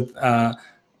week is that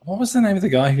what was the name of the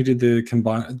guy who did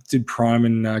Prime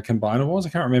and Combiner Wars? I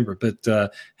can't remember,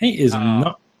 but he is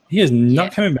not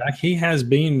coming back. He has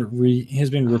been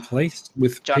replaced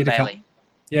with John Peter Bailey.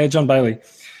 John Bailey.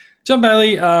 John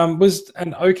Bailey was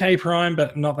an okay Prime,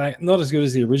 but not as good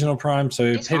as the original Prime.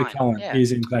 So Peter Cullen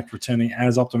is in fact returning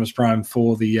as Optimus Prime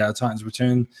for the Titans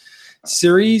Return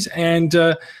series, and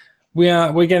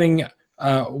we're getting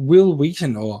Will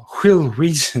Wheaton.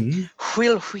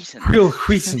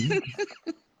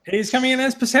 He's coming in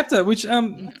as Perceptor, which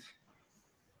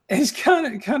is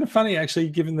kind of funny actually,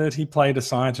 given that he played a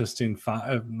scientist in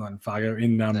Fargo.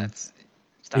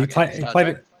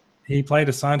 He played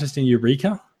a scientist in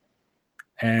Eureka.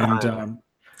 And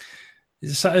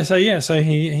so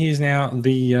he is now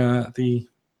the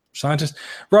scientist.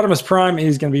 Rodimus Prime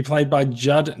is going to be played by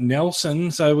Judd Nelson.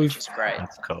 So Which is great.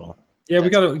 That's cool. Yeah, we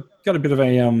got a bit of a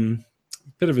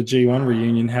G1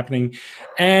 reunion happening,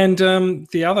 and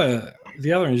the other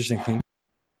interesting thing.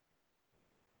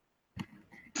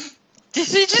 Did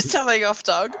he just tell me off,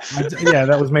 Doug? Yeah,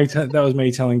 that was me. That was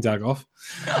me telling Doug off.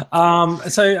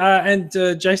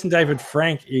 Jason David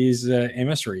Frank is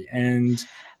Emissary, and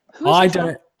I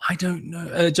don't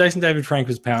know. Jason David Frank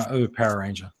was Power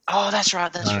Ranger. Oh, that's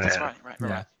right. That's right.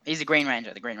 Yeah. He's the Green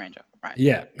Ranger. Right.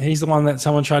 Yeah, he's the one that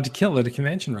someone tried to kill at a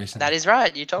convention recently. That is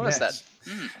right. You told us that.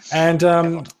 And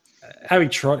Abby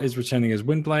Trott is returning as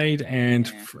Windblade,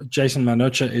 and Jason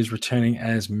Manocha is returning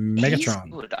as Megatron.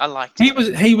 He's good. I liked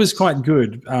him. He was quite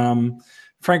good.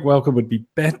 Frank Welker would be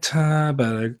better,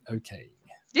 but okay.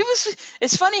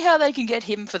 It's funny how they can get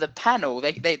him for the panel.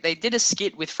 They did a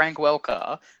skit with Frank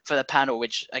Welker for the panel,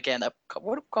 which again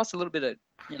would have cost a little bit of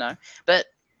but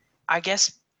I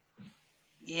guess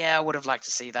I would have liked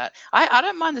to see that. I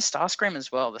don't mind the Starscream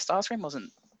as well. The Starscream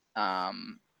wasn't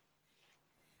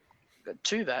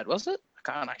too bad, was it? I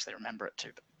can't actually remember it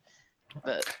too bad.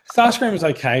 But Starscream was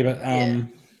okay, but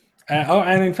and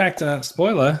in fact,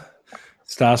 spoiler,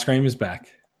 Starscream is back.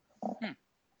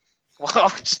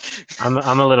 Well,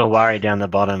 I'm a little worried down the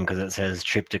bottom because it says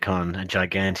Trypticon, a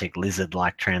gigantic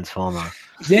lizard-like transformer.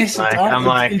 Yes,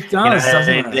 it does.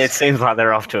 It seems like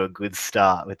they're off to a good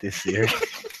start with this series.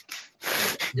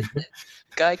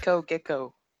 Geico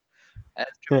Gecko as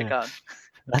Trypticon.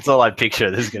 That's all I picture.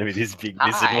 There's going to be this big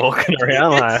lizard walking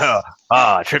around. Like,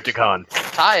 Trypticon.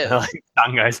 Tires.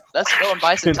 Dungos. Let's go and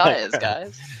buy some tires,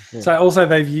 guys. Yeah. So also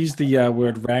they've used the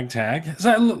word ragtag.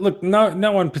 So look,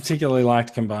 no one particularly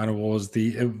liked Combiner Wars.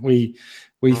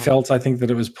 We felt, I think,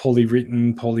 that it was poorly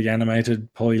written, poorly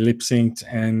animated, poorly lip synced,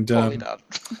 and Poorly done.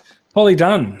 Poorly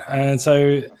done. And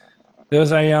so There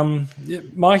was a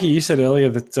Mikey. You said earlier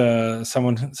that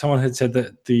someone had said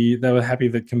that they were happy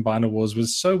that Combiner Wars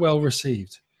was so well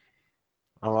received.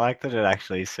 I like that it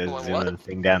actually says What? in the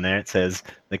thing down there, it says,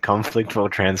 the conflict will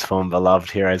transform beloved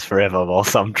heroes forever, while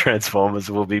some Transformers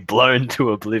will be blown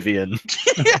to oblivion.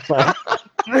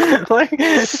 Like,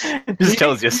 it just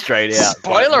tells you straight out.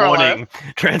 Spoiler warning,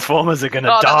 Transformers are going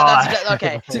to die.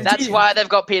 Okay, that's why they've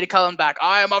got Peter Cullen back.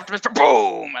 I am Optimus.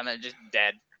 Boom! And they're just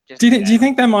dead. Do you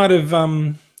think they might have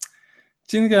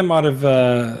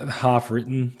half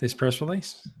written this press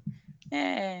release?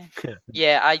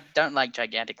 Yeah, I don't like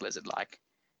gigantic lizard like.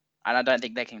 And I don't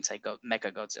think they can say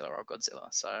Mecha Godzilla or Godzilla.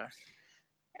 So,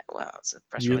 well, it's a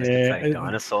press release. Say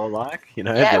dinosaur-like,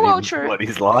 Yeah, well, true. What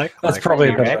he's like. That's probably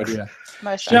a better idea.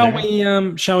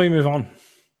 Shall we move on?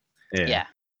 Yeah.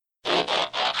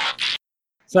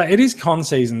 So it is con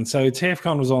season. So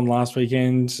TFCon was on last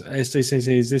weekend.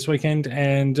 SDCC is this weekend,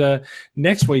 and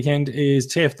next weekend is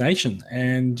TF Nation.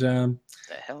 And the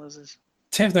hell is this?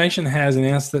 TF Nation has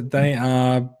announced that they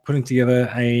are putting together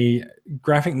a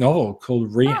graphic novel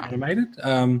called Reanimated.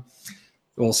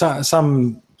 Well,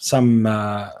 some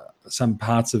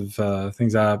parts of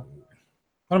things are.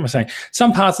 What am I saying?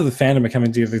 Some parts of the fandom are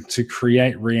coming together to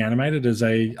create Reanimated as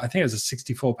I think it's a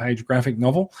 64-page graphic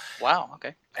novel. Wow.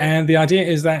 Okay. And the idea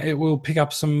is that it will pick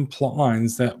up some plot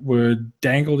lines that were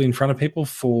dangled in front of people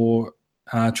for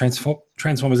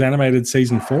Transformers Animated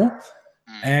Season 4.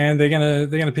 And they're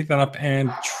gonna pick that up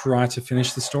and try to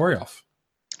finish the story off.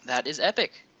 That is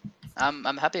epic.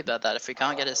 I'm happy about that. If we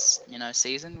can't get a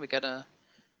season, we get a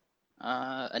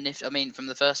I mean, from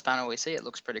the first panel we see, it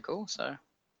looks pretty cool. So,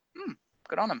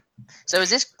 good on them. So is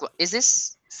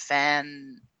this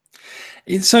fan?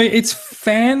 It's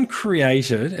fan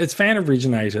created. It's fan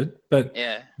originated, but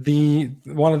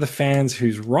one of the fans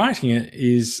who's writing it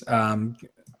is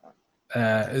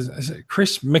it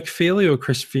Chris McFeely or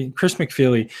Chris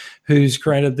McFeely, who's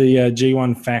created the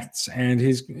G1 Facts, and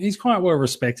he's quite well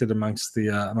respected amongst the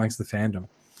fandom.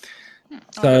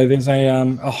 So there's a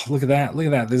look at that.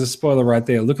 There's a spoiler right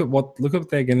there. Look at what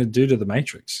they're going to do to the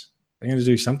Matrix. They're going to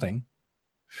do something.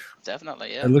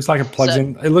 Definitely, yeah. It looks like it plugs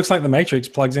in. It looks like the Matrix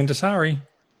plugs into Sari.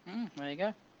 There you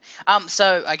go.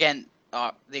 So again,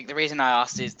 the reason I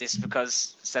asked is this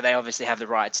because they obviously have the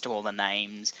rights to all the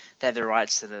names. They have the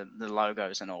rights to the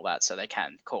logos and all that, so they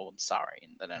can call them Sari,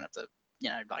 and they don't have to,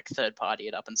 like third party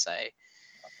it up and say.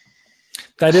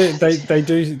 They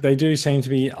do. They do seem to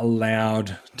be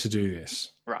allowed to do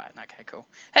this. Right. Okay. Cool.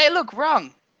 Hey, look,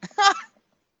 wrong.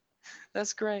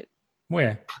 That's great.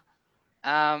 Where?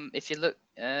 If you look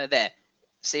there,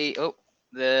 see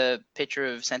the picture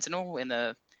of Sentinel in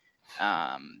the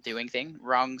doing thing.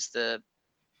 Wrong's the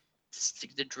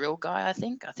drill guy. I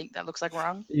think that looks like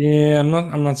Wrong. Yeah,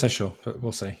 I'm not so sure, but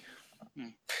we'll see.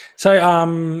 So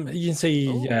you can see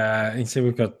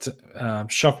we've got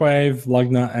Shockwave,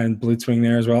 Lugner, and Blitzwing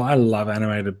there as well. I love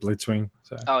animated Blitzwing.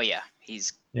 So. Oh yeah,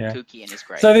 he's kooky and he's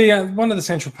great. So the one of the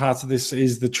central parts of this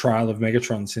is the trial of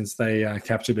Megatron, since they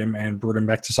captured him and brought him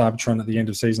back to Cybertron at the end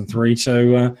of season 3.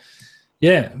 So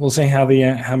we'll see how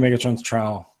Megatron's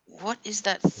trial. What is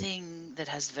that thing that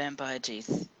has vampire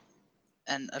teeth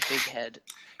and a big head?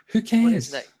 Who cares? What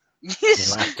is that?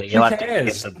 You'll have to get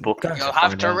the book. You'll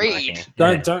have to read.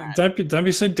 Don't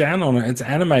be so down on it. It's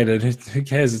animated. Who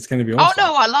cares? It's going to be awesome.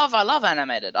 Oh no, I love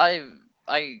animated.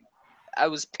 I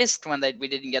was pissed when we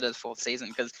didn't get a 4th season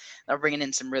because they're bringing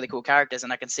in some really cool characters,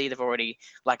 and I can see they've already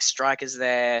like Striker's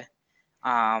there,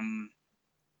 and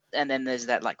then there's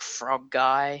that like frog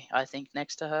guy I think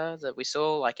next to her that we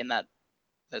saw like in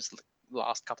those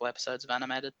last couple episodes of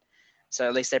animated. So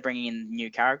at least they're bringing in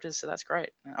new characters, so that's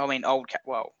great. I mean,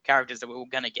 characters that we were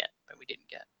going to get, but we didn't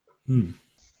get.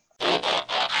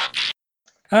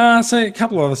 So a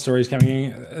couple of other stories coming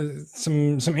in.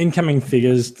 Some incoming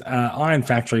figures. Iron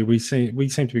Factory. We seem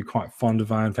to be quite fond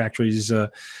of Iron Factory's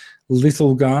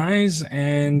little guys,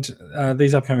 and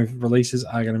these upcoming releases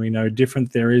are going to be no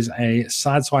different. There is a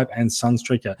Sideswipe and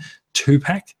Sunstreaker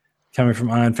 2-pack coming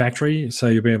from Iron Factory, so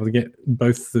you'll be able to get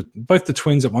both the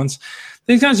twins at once.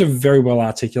 These guys are very well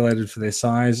articulated for their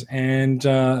size, and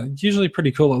usually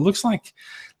pretty cool. It looks like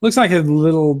a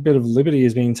little bit of liberty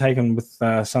is being taken with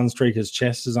Sunstreaker's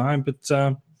chest design, but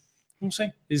we'll see.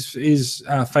 His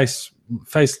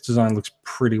face design looks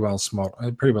pretty well spot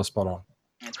on.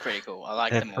 It's pretty cool. I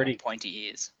like them pretty pointy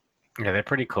ears. Yeah, they're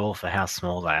pretty cool for how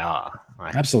small they are.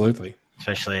 Like, absolutely.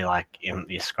 Especially like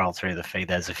you scroll through the feed,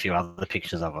 there's a few other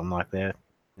pictures of them. Like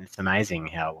it's amazing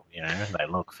how they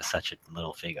look for such a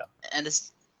little figure. And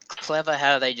it's clever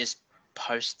how they just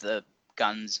post the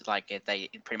guns, like they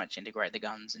pretty much integrate the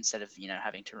guns instead of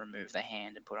having to remove the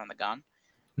hand and put on the gun.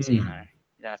 So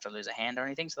You don't have to lose a hand or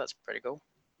anything, so that's pretty cool.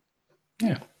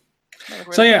 Yeah.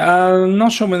 Really So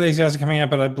not sure when these guys are coming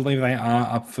out, but I believe they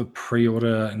are up for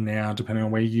pre-order now, depending on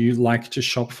where you like to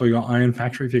shop for your Iron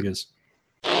Factory figures.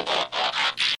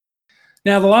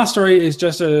 Now, the last story is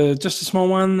just a small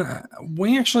one.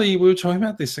 We were talking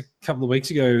about this a couple of weeks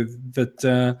ago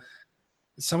that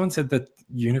someone said that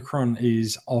Unicron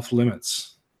is off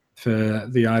limits for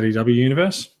the IDW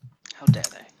universe. How dare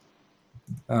they?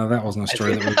 That wasn't a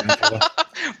story that we were going to cover.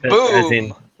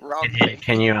 Boom!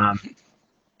 Can you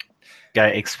go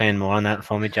expand more on that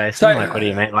for me, Jason? So, like, what do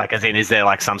you mean? Like, as in, is there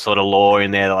like some sort of law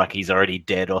in there, like he's already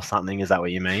dead or something? Is that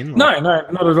what you mean? Like, no,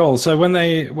 not at all. So when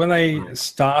they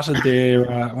started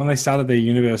their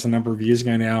universe a number of years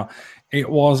ago now, it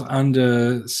was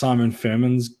under Simon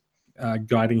Furman's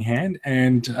guiding hand,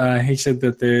 and he said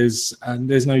that there's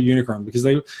no Unicron because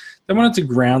they wanted to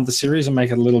ground the series and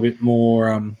make it a little bit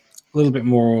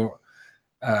more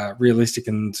realistic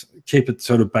and keep it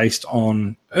sort of based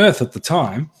on Earth at the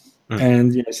time.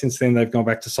 And since then they've gone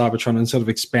back to Cybertron and sort of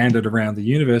expanded around the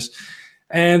universe.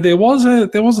 And there was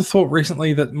a thought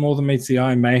recently that More Than Meets the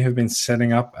Eye may have been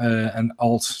setting up an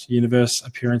alt universe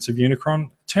appearance of Unicron.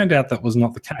 Turned out that was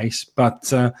not the case,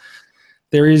 but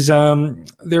there is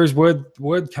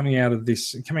word coming out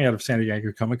of San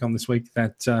Diego Comic-Con this week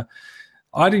that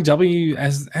IDW,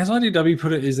 as IDW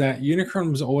put it, is that Unicron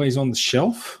was always on the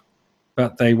shelf,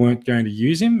 but they weren't going to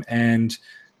use him, and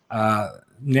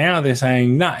now they're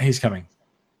saying, nah, he's coming.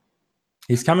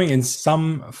 He's coming in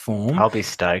some form. I'll be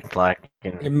stoked. Like,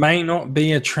 it may not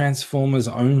be a Transformers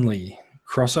only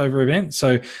crossover event.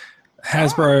 So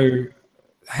Hasbro's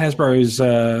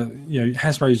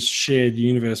shared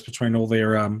universe between all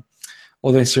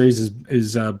their series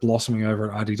is blossoming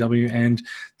over at IDW, and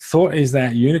thought is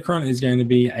that Unicron is going to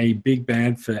be a big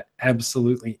bad for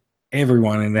absolutely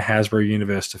everyone in the Hasbro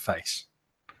universe to face.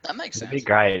 That makes sense. It'd be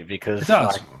great because it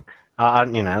does.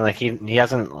 He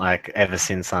hasn't like ever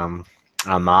since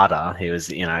Armada he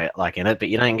was in it, but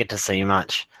you don't get to see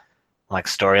much like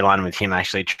storyline with him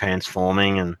actually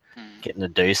transforming and getting to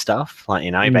do stuff. Like, he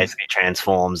basically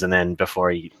transforms, and then before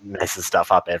he messes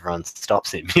stuff up, everyone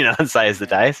stops him, and saves the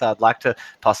day. So I'd like to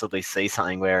possibly see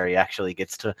something where he actually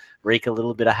gets to wreak a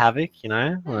little bit of havoc,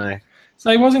 like.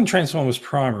 So he was in Transformers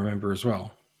Prime, remember, as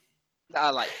well.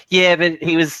 Yeah, but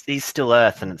he's still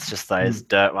Earth, and it's just those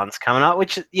dirt ones coming up,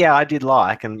 which I did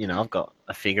like, and I've got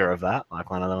a figure of that, like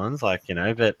one of the ones,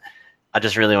 but I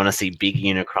just really want to see big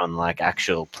Unicron, like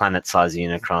actual planet-size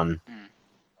Unicron,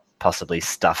 possibly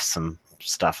stuff some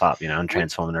stuff up, and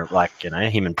transform it, like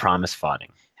him and Primus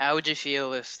fighting. How would you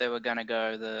feel if they were going to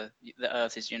go the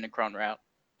Earth is Unicron route?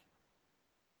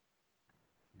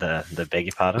 The beg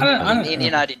your pardon?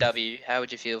 In IDW, how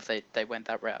would you feel if they went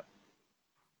that route?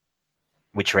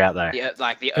 Which route though? Yeah,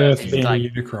 like the Earth is being like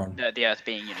Unicron. The Earth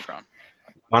being Unicron.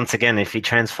 Once again, if he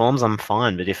transforms, I'm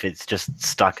fine. But if it's just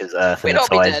stuck as Earth, we'd and all it's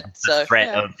be always dead. the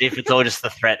threat of, if it's all just the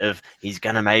threat of he's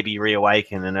gonna maybe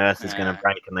reawaken and Earth is gonna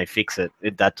break and they fix it,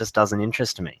 that just doesn't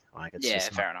interest me. Like, it's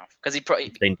just fair enough. Because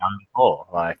it's been done before.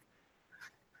 Like,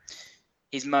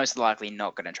 he's most likely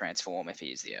not going to transform if he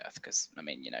is the Earth, because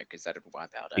that'll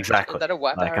wipe out. Exactly. That'll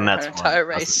wipe out and that's our entire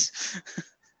race.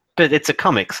 But it's a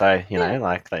comic, so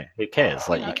who cares?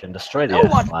 Like, you can destroy the No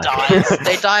Earth. one dies.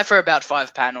 They die for about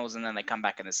 5 panels, and then they come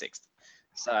back in the 6th.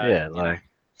 So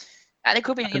and it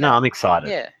could be. No, I'm excited.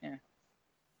 Yeah.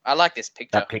 I like this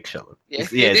picture. That picture. Yeah.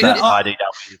 Is that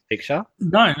IDW's picture?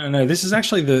 No. This is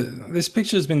actually this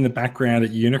picture has been in the background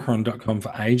at Unicron.com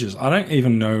for ages. I don't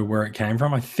even know where it came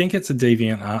from. I think it's a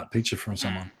DeviantArt picture from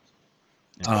someone.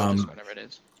 Whatever it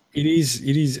is.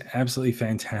 It is absolutely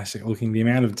fantastic looking. The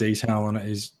amount of detail on it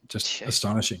is just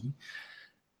astonishing.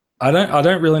 I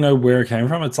don't really know where it came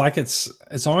from. It's like it's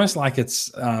almost like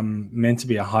it's meant to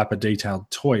be a hyper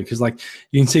detailed toy, because like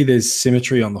you can see there's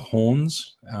symmetry on the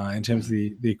horns in terms of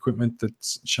the equipment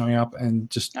that's showing up, and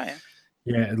just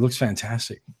it looks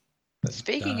fantastic.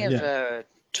 Speaking of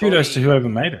kudos to whoever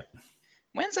made it.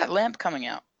 When's that lamp coming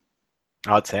out?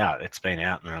 Oh, it's out. It's been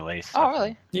out and released. Oh,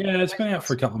 really? Yeah, it's been out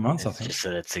for a couple of months, I think. Just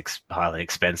that it's highly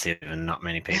expensive, and not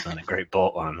many people in the group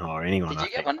bought one, or anyone. Did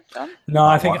you get one done? No,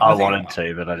 I think I wanted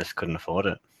to, but I just couldn't afford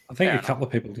it. I think a couple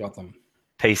of people got them.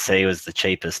 PC was the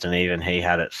cheapest, and even he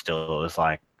had it still. It was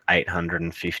like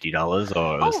 $850,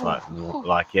 or it was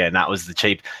and that was the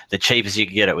cheapest you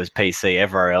could get. It was PC.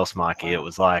 Everywhere else, Mikey, it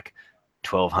was like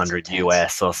 $1,200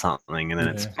 US or something, and then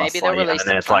it's maybe they'll release, and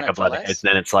then it's like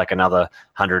it's like another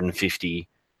 $150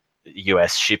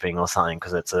 US shipping or something,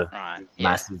 because it's a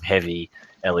massive, heavy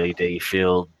LED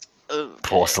filled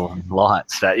porcelain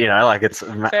lights that it's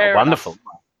wonderful.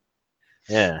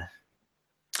 Yeah.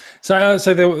 So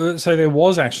there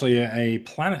was actually a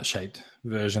planet-shaped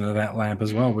version of that lamp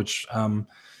as well, which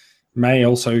may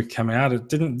also come out. It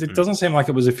didn't. It doesn't seem like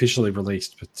it was officially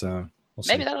released, but we'll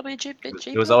see. Maybe that'll be a bit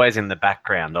cheaper. It was always in the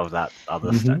background of that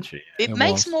other statue. It It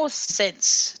makes was. more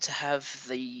sense to have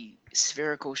the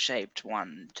spherical shaped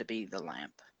one to be the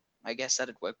lamp. I guess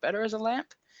that'd work better as a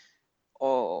lamp.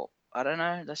 Or I don't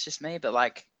know, that's just me, but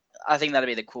like I think that'd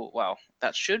be the cool. Well,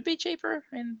 that should be cheaper,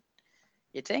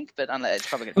 you'd think, but unless it's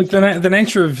probably gonna be Look,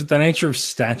 the nature of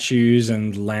statues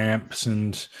and lamps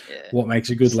and yeah. what makes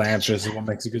a good lamp versus what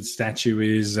makes a good statue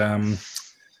is I'm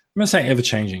gonna say ever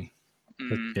changing.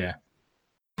 But yeah.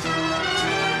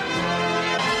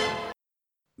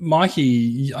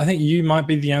 Mikey, I think you might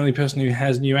be the only person who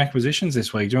has new acquisitions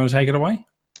this week. Do you want to take it away?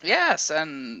 Yes,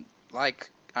 and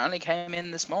like I only came in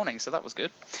this morning, so that was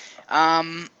good.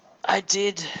 I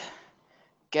did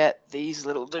get these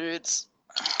little dudes.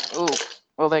 Oh,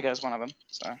 well, there goes one of them.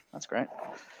 So that's great.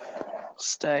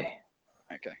 Stay.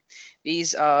 Okay.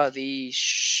 These are the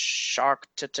Shark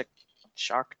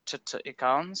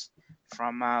icons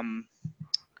from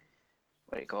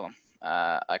what do you call them?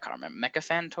 I can't remember.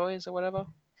 Mechafan toys or whatever.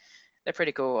 They're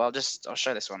pretty cool. I'll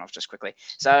show this one off just quickly.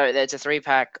 So it's a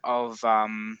 3-pack of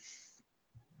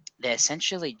they're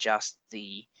essentially just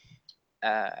the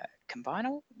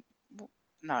Combinal?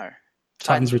 No.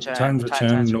 Titans Return,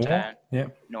 Nor.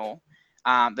 Yep. Nor.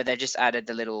 But they've just added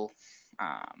the little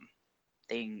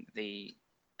thing, the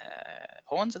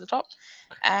horns at the top,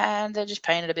 and they're just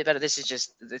painted a bit better. It's a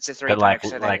 3-pack.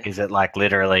 But like, is it like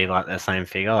literally like the same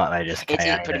figure? Like they just it's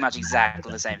pretty much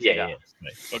exactly the same figure.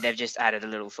 Yeah. They've just added a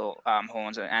little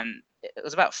horns, and it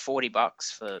was about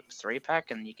 $40 for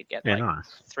 3-pack, and you could get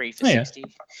nice. 3 for 60.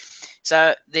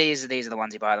 So these are the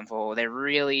ones you buy them for. They're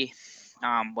really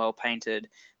well painted.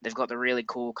 They've got the really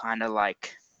cool kind of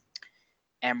like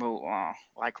emerald,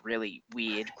 like really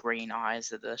weird green eyes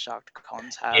that the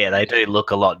Sharkticons have. Yeah, they do look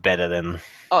a lot better than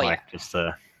just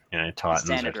the Titans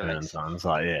Standard Returns ones.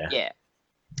 Like Yeah.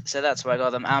 So that's why I got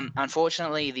them.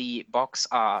 Unfortunately, the box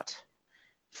art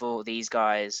for these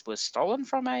guys was stolen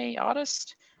from a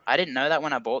artist. I didn't know that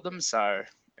when I bought them, so I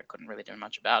couldn't really do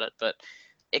much about it. But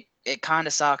it kind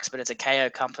of sucks. But it's a KO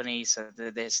company, so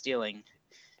they're stealing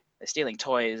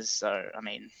toys. So I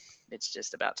mean, it's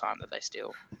just about time that they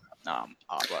steal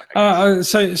artwork.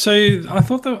 So I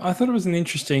thought it was an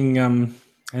interesting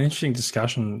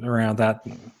discussion around that.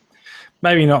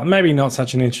 Maybe not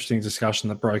such an interesting discussion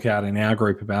that broke out in our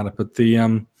group about it, but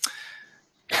a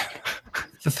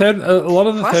lot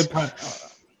of the third party.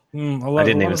 I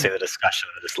didn't even see the discussion.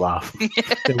 I just laughed.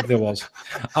 There was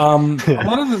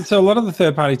a lot of the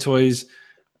third party toys.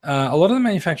 A lot of the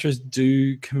manufacturers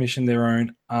do commission their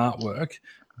own artwork,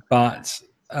 but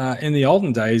in the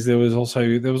olden days there was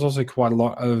also quite a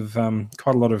lot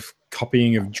of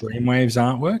copying of Dreamwave's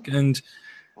artwork, and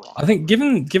I think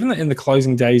given that in the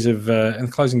closing days of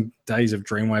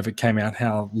Dreamwave it came out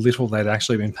how little they'd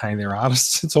actually been paying their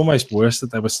artists, it's almost worse that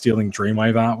they were stealing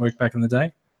Dreamwave artwork back in the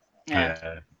day.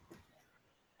 Yeah.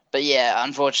 But yeah,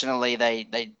 unfortunately, they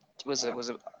was an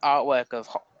artwork of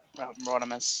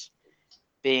Rodimus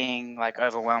being like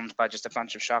overwhelmed by just a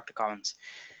bunch of Sharkticons,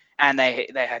 and they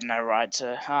had no right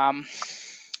to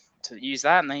use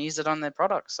that, and they used it on their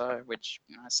product, so which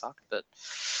sucked, but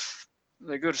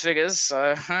they're good figures,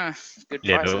 so good price.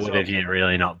 Yeah, but what if you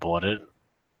really not bought it?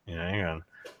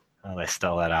 They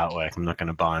stole that artwork. I'm not going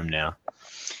to buy them now.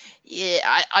 Yeah,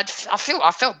 I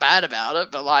felt bad about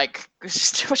it, but like it's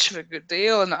just too much of a good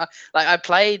deal. And I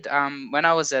played when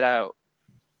I was at a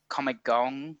Comic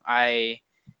Gong, I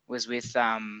was with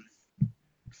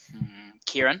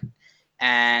Kieran,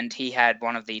 and he had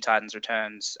one of the Titans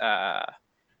Returns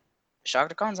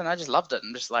Sharkticons, and I just loved it.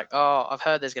 I'm just like, oh, I've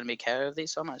heard there's going to be a KO of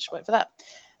these, so I might just wait for that.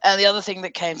 And the other thing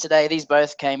that came today, these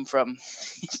both came from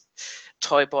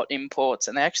Toybot Imports,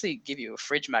 and they actually give you a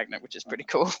fridge magnet, which is pretty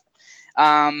cool.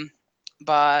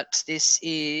 But this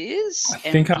is.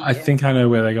 I think I know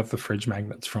where they got the fridge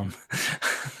magnets from.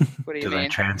 What do you mean? Do they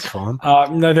transform?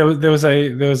 No, there was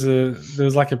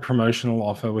like a promotional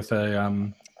offer with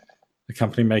a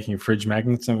company making fridge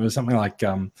magnets, and it was something like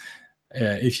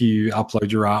if you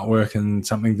upload your artwork and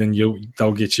something, then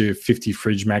they'll get you 50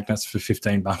 fridge magnets for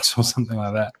 $15 or something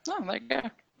like that. Oh, there you go.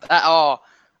 I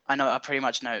know. I pretty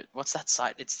much know. What's that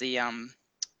site? It's the I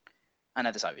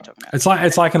know the site you're talking about.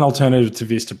 It's like an alternative to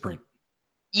Vistaprint.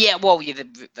 Yeah, well, yeah,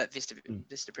 that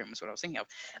Vistaprint was what I was thinking of.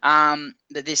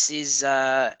 But this is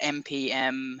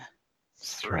MPM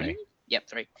 3. Yep,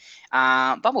 3.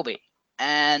 Bumblebee,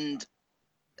 and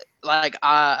like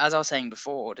as I was saying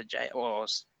before to Jay, or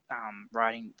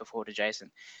writing before to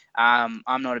Jason. I'm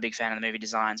not a big fan of the movie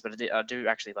designs, but I do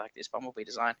actually like this Bumblebee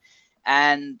design,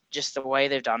 and just the way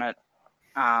they've done it.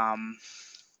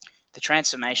 The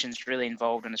transformation's really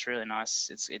involved and it's really nice.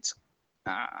 It's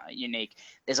unique.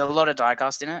 There's a lot of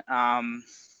diecast in it.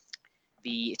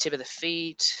 The tip of the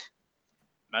feet,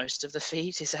 most of the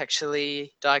feet is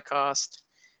actually diecast.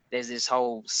 There's this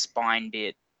whole spine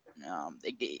bit.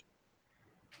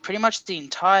 Pretty much the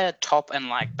entire top and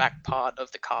like back part of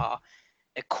the car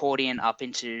accordion up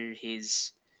into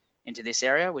this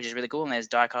area, which is really cool. And there's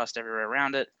diecast everywhere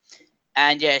around it.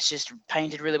 And yeah, it's just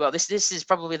painted really well. This is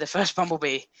probably the first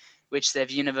Bumblebee which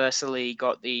they've universally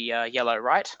got the yellow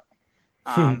right,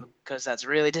 because that's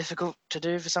really difficult to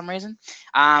do for some reason.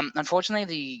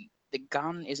 Unfortunately, the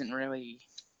gun isn't really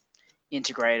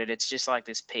integrated. It's just like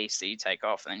this piece that you take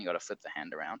off and then you got to flip the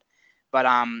hand around. But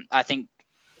I think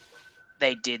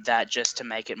they did that just to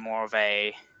make it more of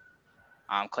a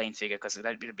clean figure, because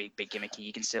that'd be a big gimmicky.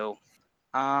 You can still,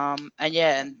 and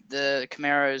the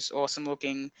Camaro's awesome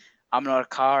looking. I'm not a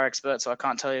car expert, so I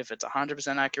can't tell you if it's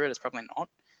 100% accurate. It's probably not.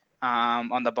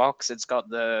 On the box, it's got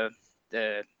the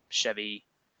Chevy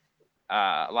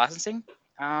licensing.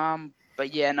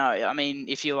 But yeah, no, I mean,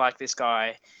 if you like this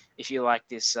guy, if you like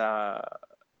this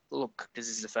look, this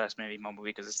is the first movie Bumblebee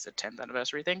because it's the 10th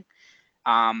anniversary thing.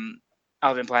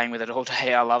 I've been playing with it all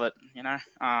day. I love it. You know,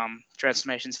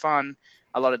 transformation's fun.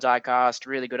 A lot of diecast,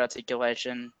 really good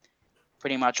articulation.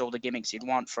 Pretty much all the gimmicks you'd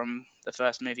want from the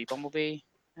first movie Bumblebee.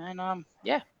 And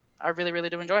yeah, I really, really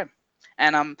do enjoy him.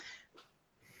 And I'm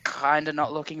kind of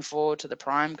not looking forward to the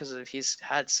Prime because of he's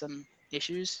had some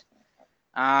issues.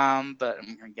 But I'm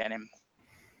gonna get him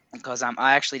because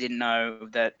I actually didn't know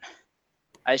that.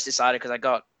 I just decided because I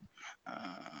got.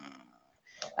 I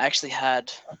actually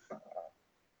had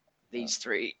these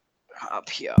three up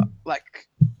here, like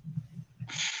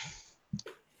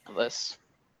this,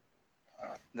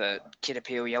 the Kid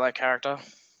Appeal yellow character.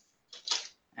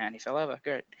 And he fell over.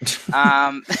 Great.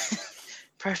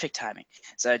 Perfect timing.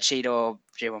 So Cheetor,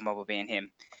 G1 Bumblebee, and him.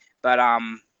 But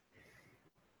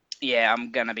yeah,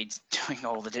 I'm gonna be doing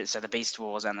all the Beast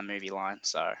Wars and the movie line.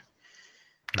 So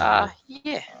yeah.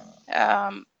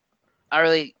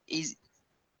 He's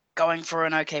going for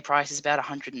an okay price. It's about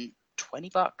 $120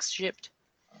 shipped.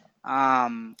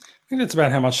 I think that's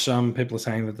about how much people are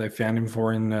saying that they found him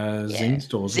for in Zing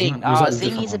stores. Zing.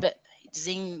 Zing is a bit.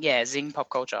 Zing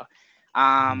Pop Culture.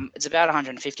 It's about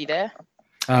 150 there.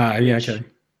 Yeah, okay.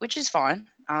 Which is fine.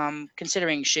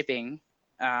 Considering shipping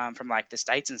from like the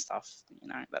States and stuff, you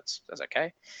know, that's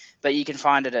okay. But you can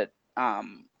find it at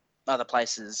other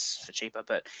places for cheaper.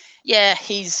 But yeah,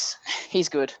 he's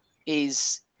good.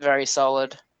 He's very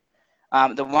solid.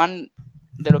 The one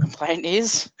little complaint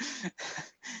is,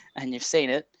 and you've seen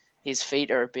it, his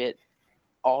feet are a bit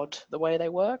odd the way they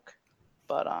work.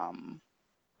 But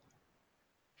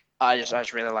I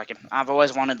just really like him. I've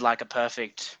always wanted like a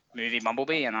perfect movie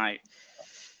Bumblebee, and I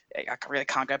really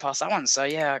can't go past that one. So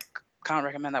yeah, I can't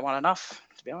recommend that one enough,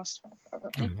 to be honest.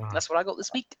 Yeah, that's what I got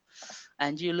this week,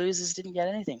 and you losers didn't get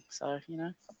anything. So you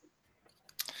know.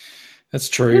 That's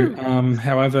true.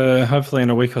 However, hopefully in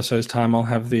a week or so's time, I'll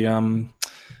have the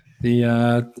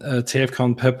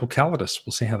TFCon Purple Calidus.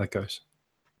 We'll see how that goes.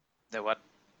 The what?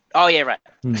 Oh yeah, right.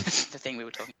 The thing we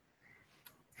were talking.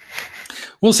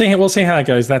 We'll see how that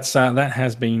goes. That's that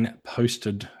has been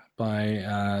posted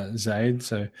by Zaid.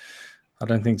 So I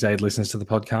don't think Zaid listens to the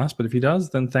podcast, but if he does,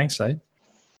 then thanks, Zaid.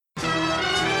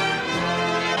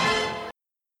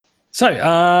 So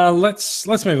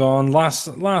let's move on. Last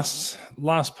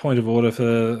point of order for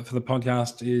the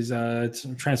podcast is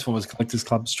Transformers Collectors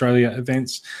Club Australia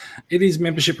events. It is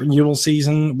membership renewal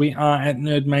season. We are at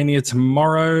Nerdmania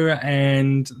tomorrow,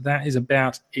 and that is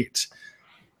about it.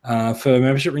 For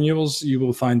membership renewals, you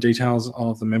will find details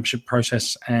of the membership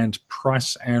process and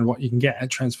price and what you can get at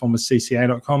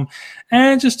transformerscca.com.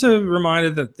 And just a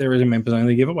reminder that there is a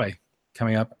members-only giveaway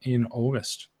coming up in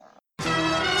August.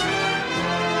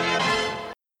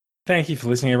 Thank you for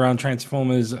listening, everyone.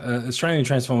 Transformers, Australian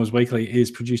Transformers Weekly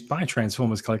is produced by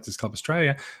Transformers Collectors Club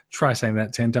Australia. Try saying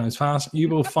that 10 times fast. You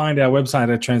will find our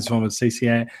website at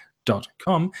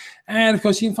transformerscca.com. And of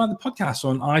course, you can find the podcast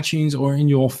on iTunes or in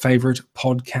your favorite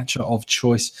podcatcher of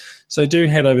choice. So do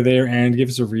head over there and give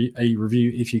us a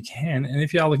review if you can. And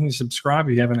if you are looking to subscribe,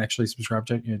 if you haven't actually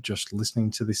subscribed yet, you're just listening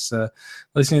to this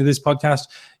podcast,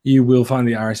 you will find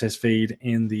the RSS feed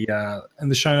in the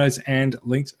show notes and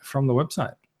linked from the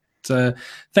website. So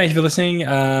thank you for listening.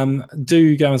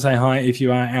 Do go and say hi if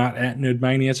you are out at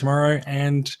Nerdmania tomorrow,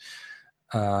 and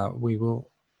we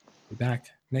will be back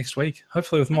next week,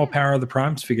 hopefully with more Power of the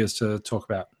Primes figures to talk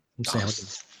about. We'll see how it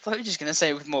goes. thought you were just gonna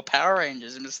say with more Power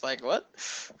Rangers. I'm just like, what?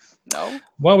 No.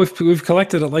 Well, we've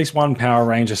collected at least one Power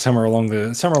Ranger somewhere along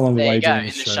the There way you go, during in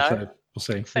this the show. show. So we'll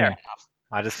see. Fair Yeah. enough.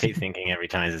 I just keep thinking every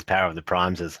time he says Power of the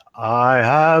Primes is, I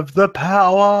have the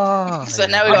power. So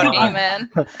now we got He-Man.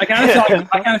 I kind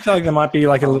of feel like there might be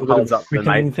like a little bit Holds of up the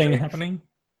quickening thing Matrix. happening.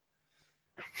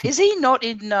 Is he not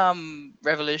in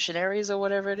Revolutionaries or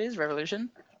whatever it is?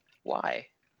 Revolution? Why?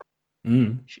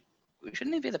 Mm.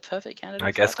 Shouldn't he be the perfect candidate?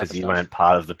 I for guess that type because of you stuff? weren't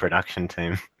part of the production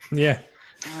team. Yeah,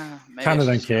 Maybe kind I of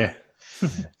don't should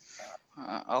just care.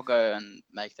 I'll go and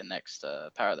make the next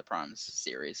Power of the Primes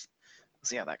series. We'll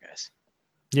see how that goes.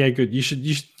 Yeah, good. You should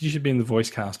be in the voice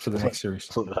cast for the next series.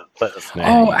 Let us know.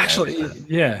 Oh, actually,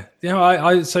 yeah.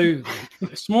 I so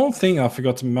small thing I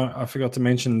forgot to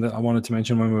mention that I wanted to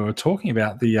mention when we were talking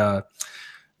about the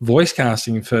voice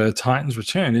casting for Titans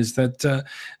Return is that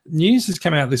news has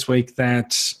come out this week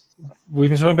that we've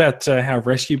been talking about how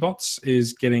Rescue Bots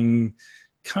is getting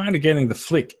the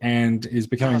flick and is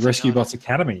becoming Rescue Bots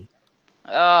Academy.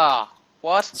 Oh,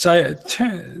 what? So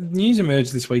news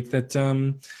emerged this week that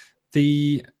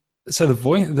the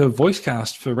voice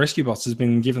cast for Rescue Bots has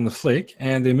been given the flick,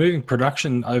 and they're moving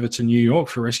production over to New York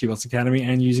for Rescue Bots Academy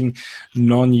and using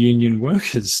non-union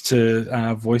workers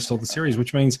to voice all the series,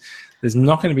 which means there's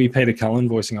not going to be Peter Cullen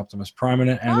voicing Optimus Prime in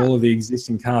it, and all of the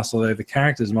existing cast, although the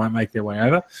characters might make their way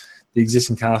over, the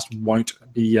existing cast won't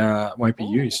be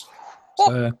used.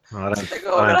 So, I don't think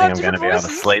I'm going to be able to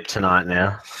sleep tonight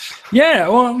now. yeah,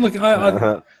 well, look,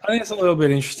 I think it's a little bit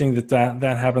interesting that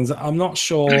happens. I'm not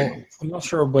sure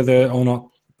whether or not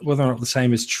the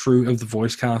same is true of the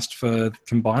voice cast for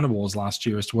Combiner Wars last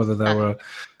year as to whether they were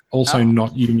also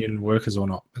not union workers or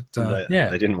not. But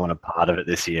they didn't want a part of it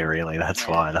this year, really. That's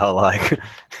why they were like,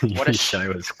 the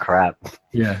show was crap.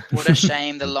 Yeah. What a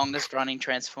shame! The longest-running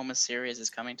Transformers series is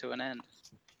coming to an end.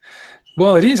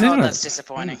 Well, it is, isn't it? That's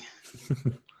disappointing.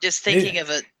 Just thinking of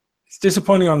it. It's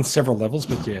disappointing on several levels,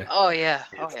 but yeah. Oh yeah.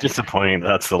 It's disappointing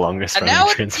that's the longest And running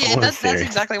now Transformers that's series.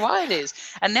 exactly why it is.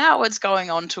 And now it's going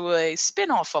on to a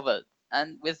spin-off of it,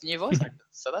 and with new voice actors.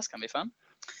 So that's gonna be fun.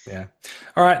 Yeah.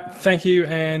 All right. Thank you,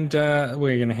 and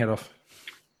we're gonna head off.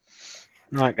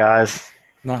 Right, guys.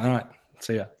 Night.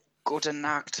 See ya. Gute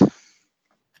Nacht.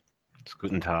 It's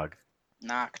Guten Tag.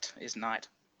 Nacht is night.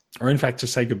 Or in fact,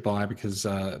 just say goodbye because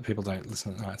people don't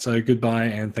listen at night. So goodbye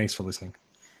and thanks for listening.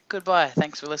 Goodbye.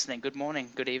 Thanks for listening. Good morning.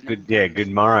 Good evening. Good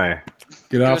morrow.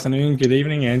 Good afternoon, good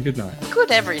evening, and good night.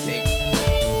 Good everything.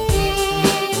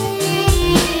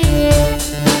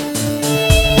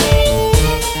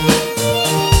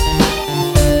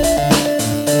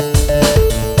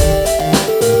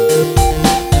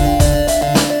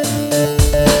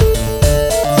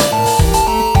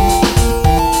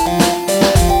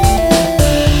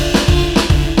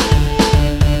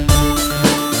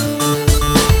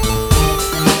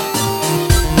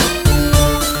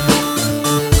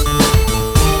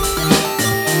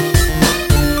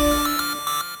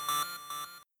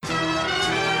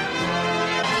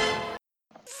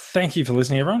 Thank you for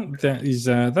listening, everyone. That is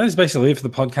basically it for the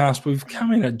podcast. We've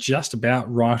come in at just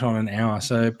about right on an hour,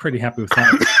 so pretty happy with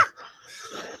that.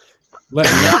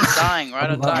 John's dying right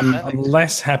on time. I'm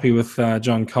less happy with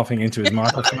John coughing into his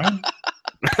microphone.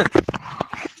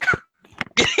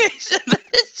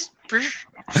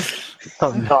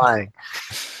 I'm dying.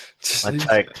 I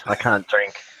choked. I can't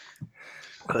drink.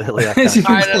 Clearly, I can't.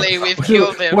 Finally, we've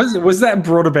killed him. Was that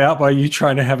brought about by you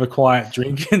trying to have a quiet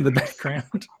drink in the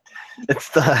background?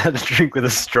 I had a drink with a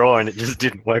straw and it just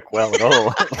didn't work well at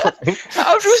all.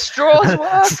 How do straws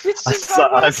work? It's just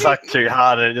I sucked too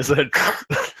hard and it just went.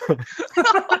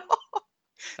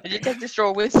 Did you take the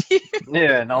straw with you?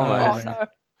 Yeah, no. Oh, no.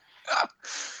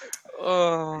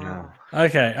 Oh.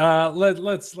 Okay,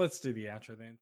 let's do the outro then.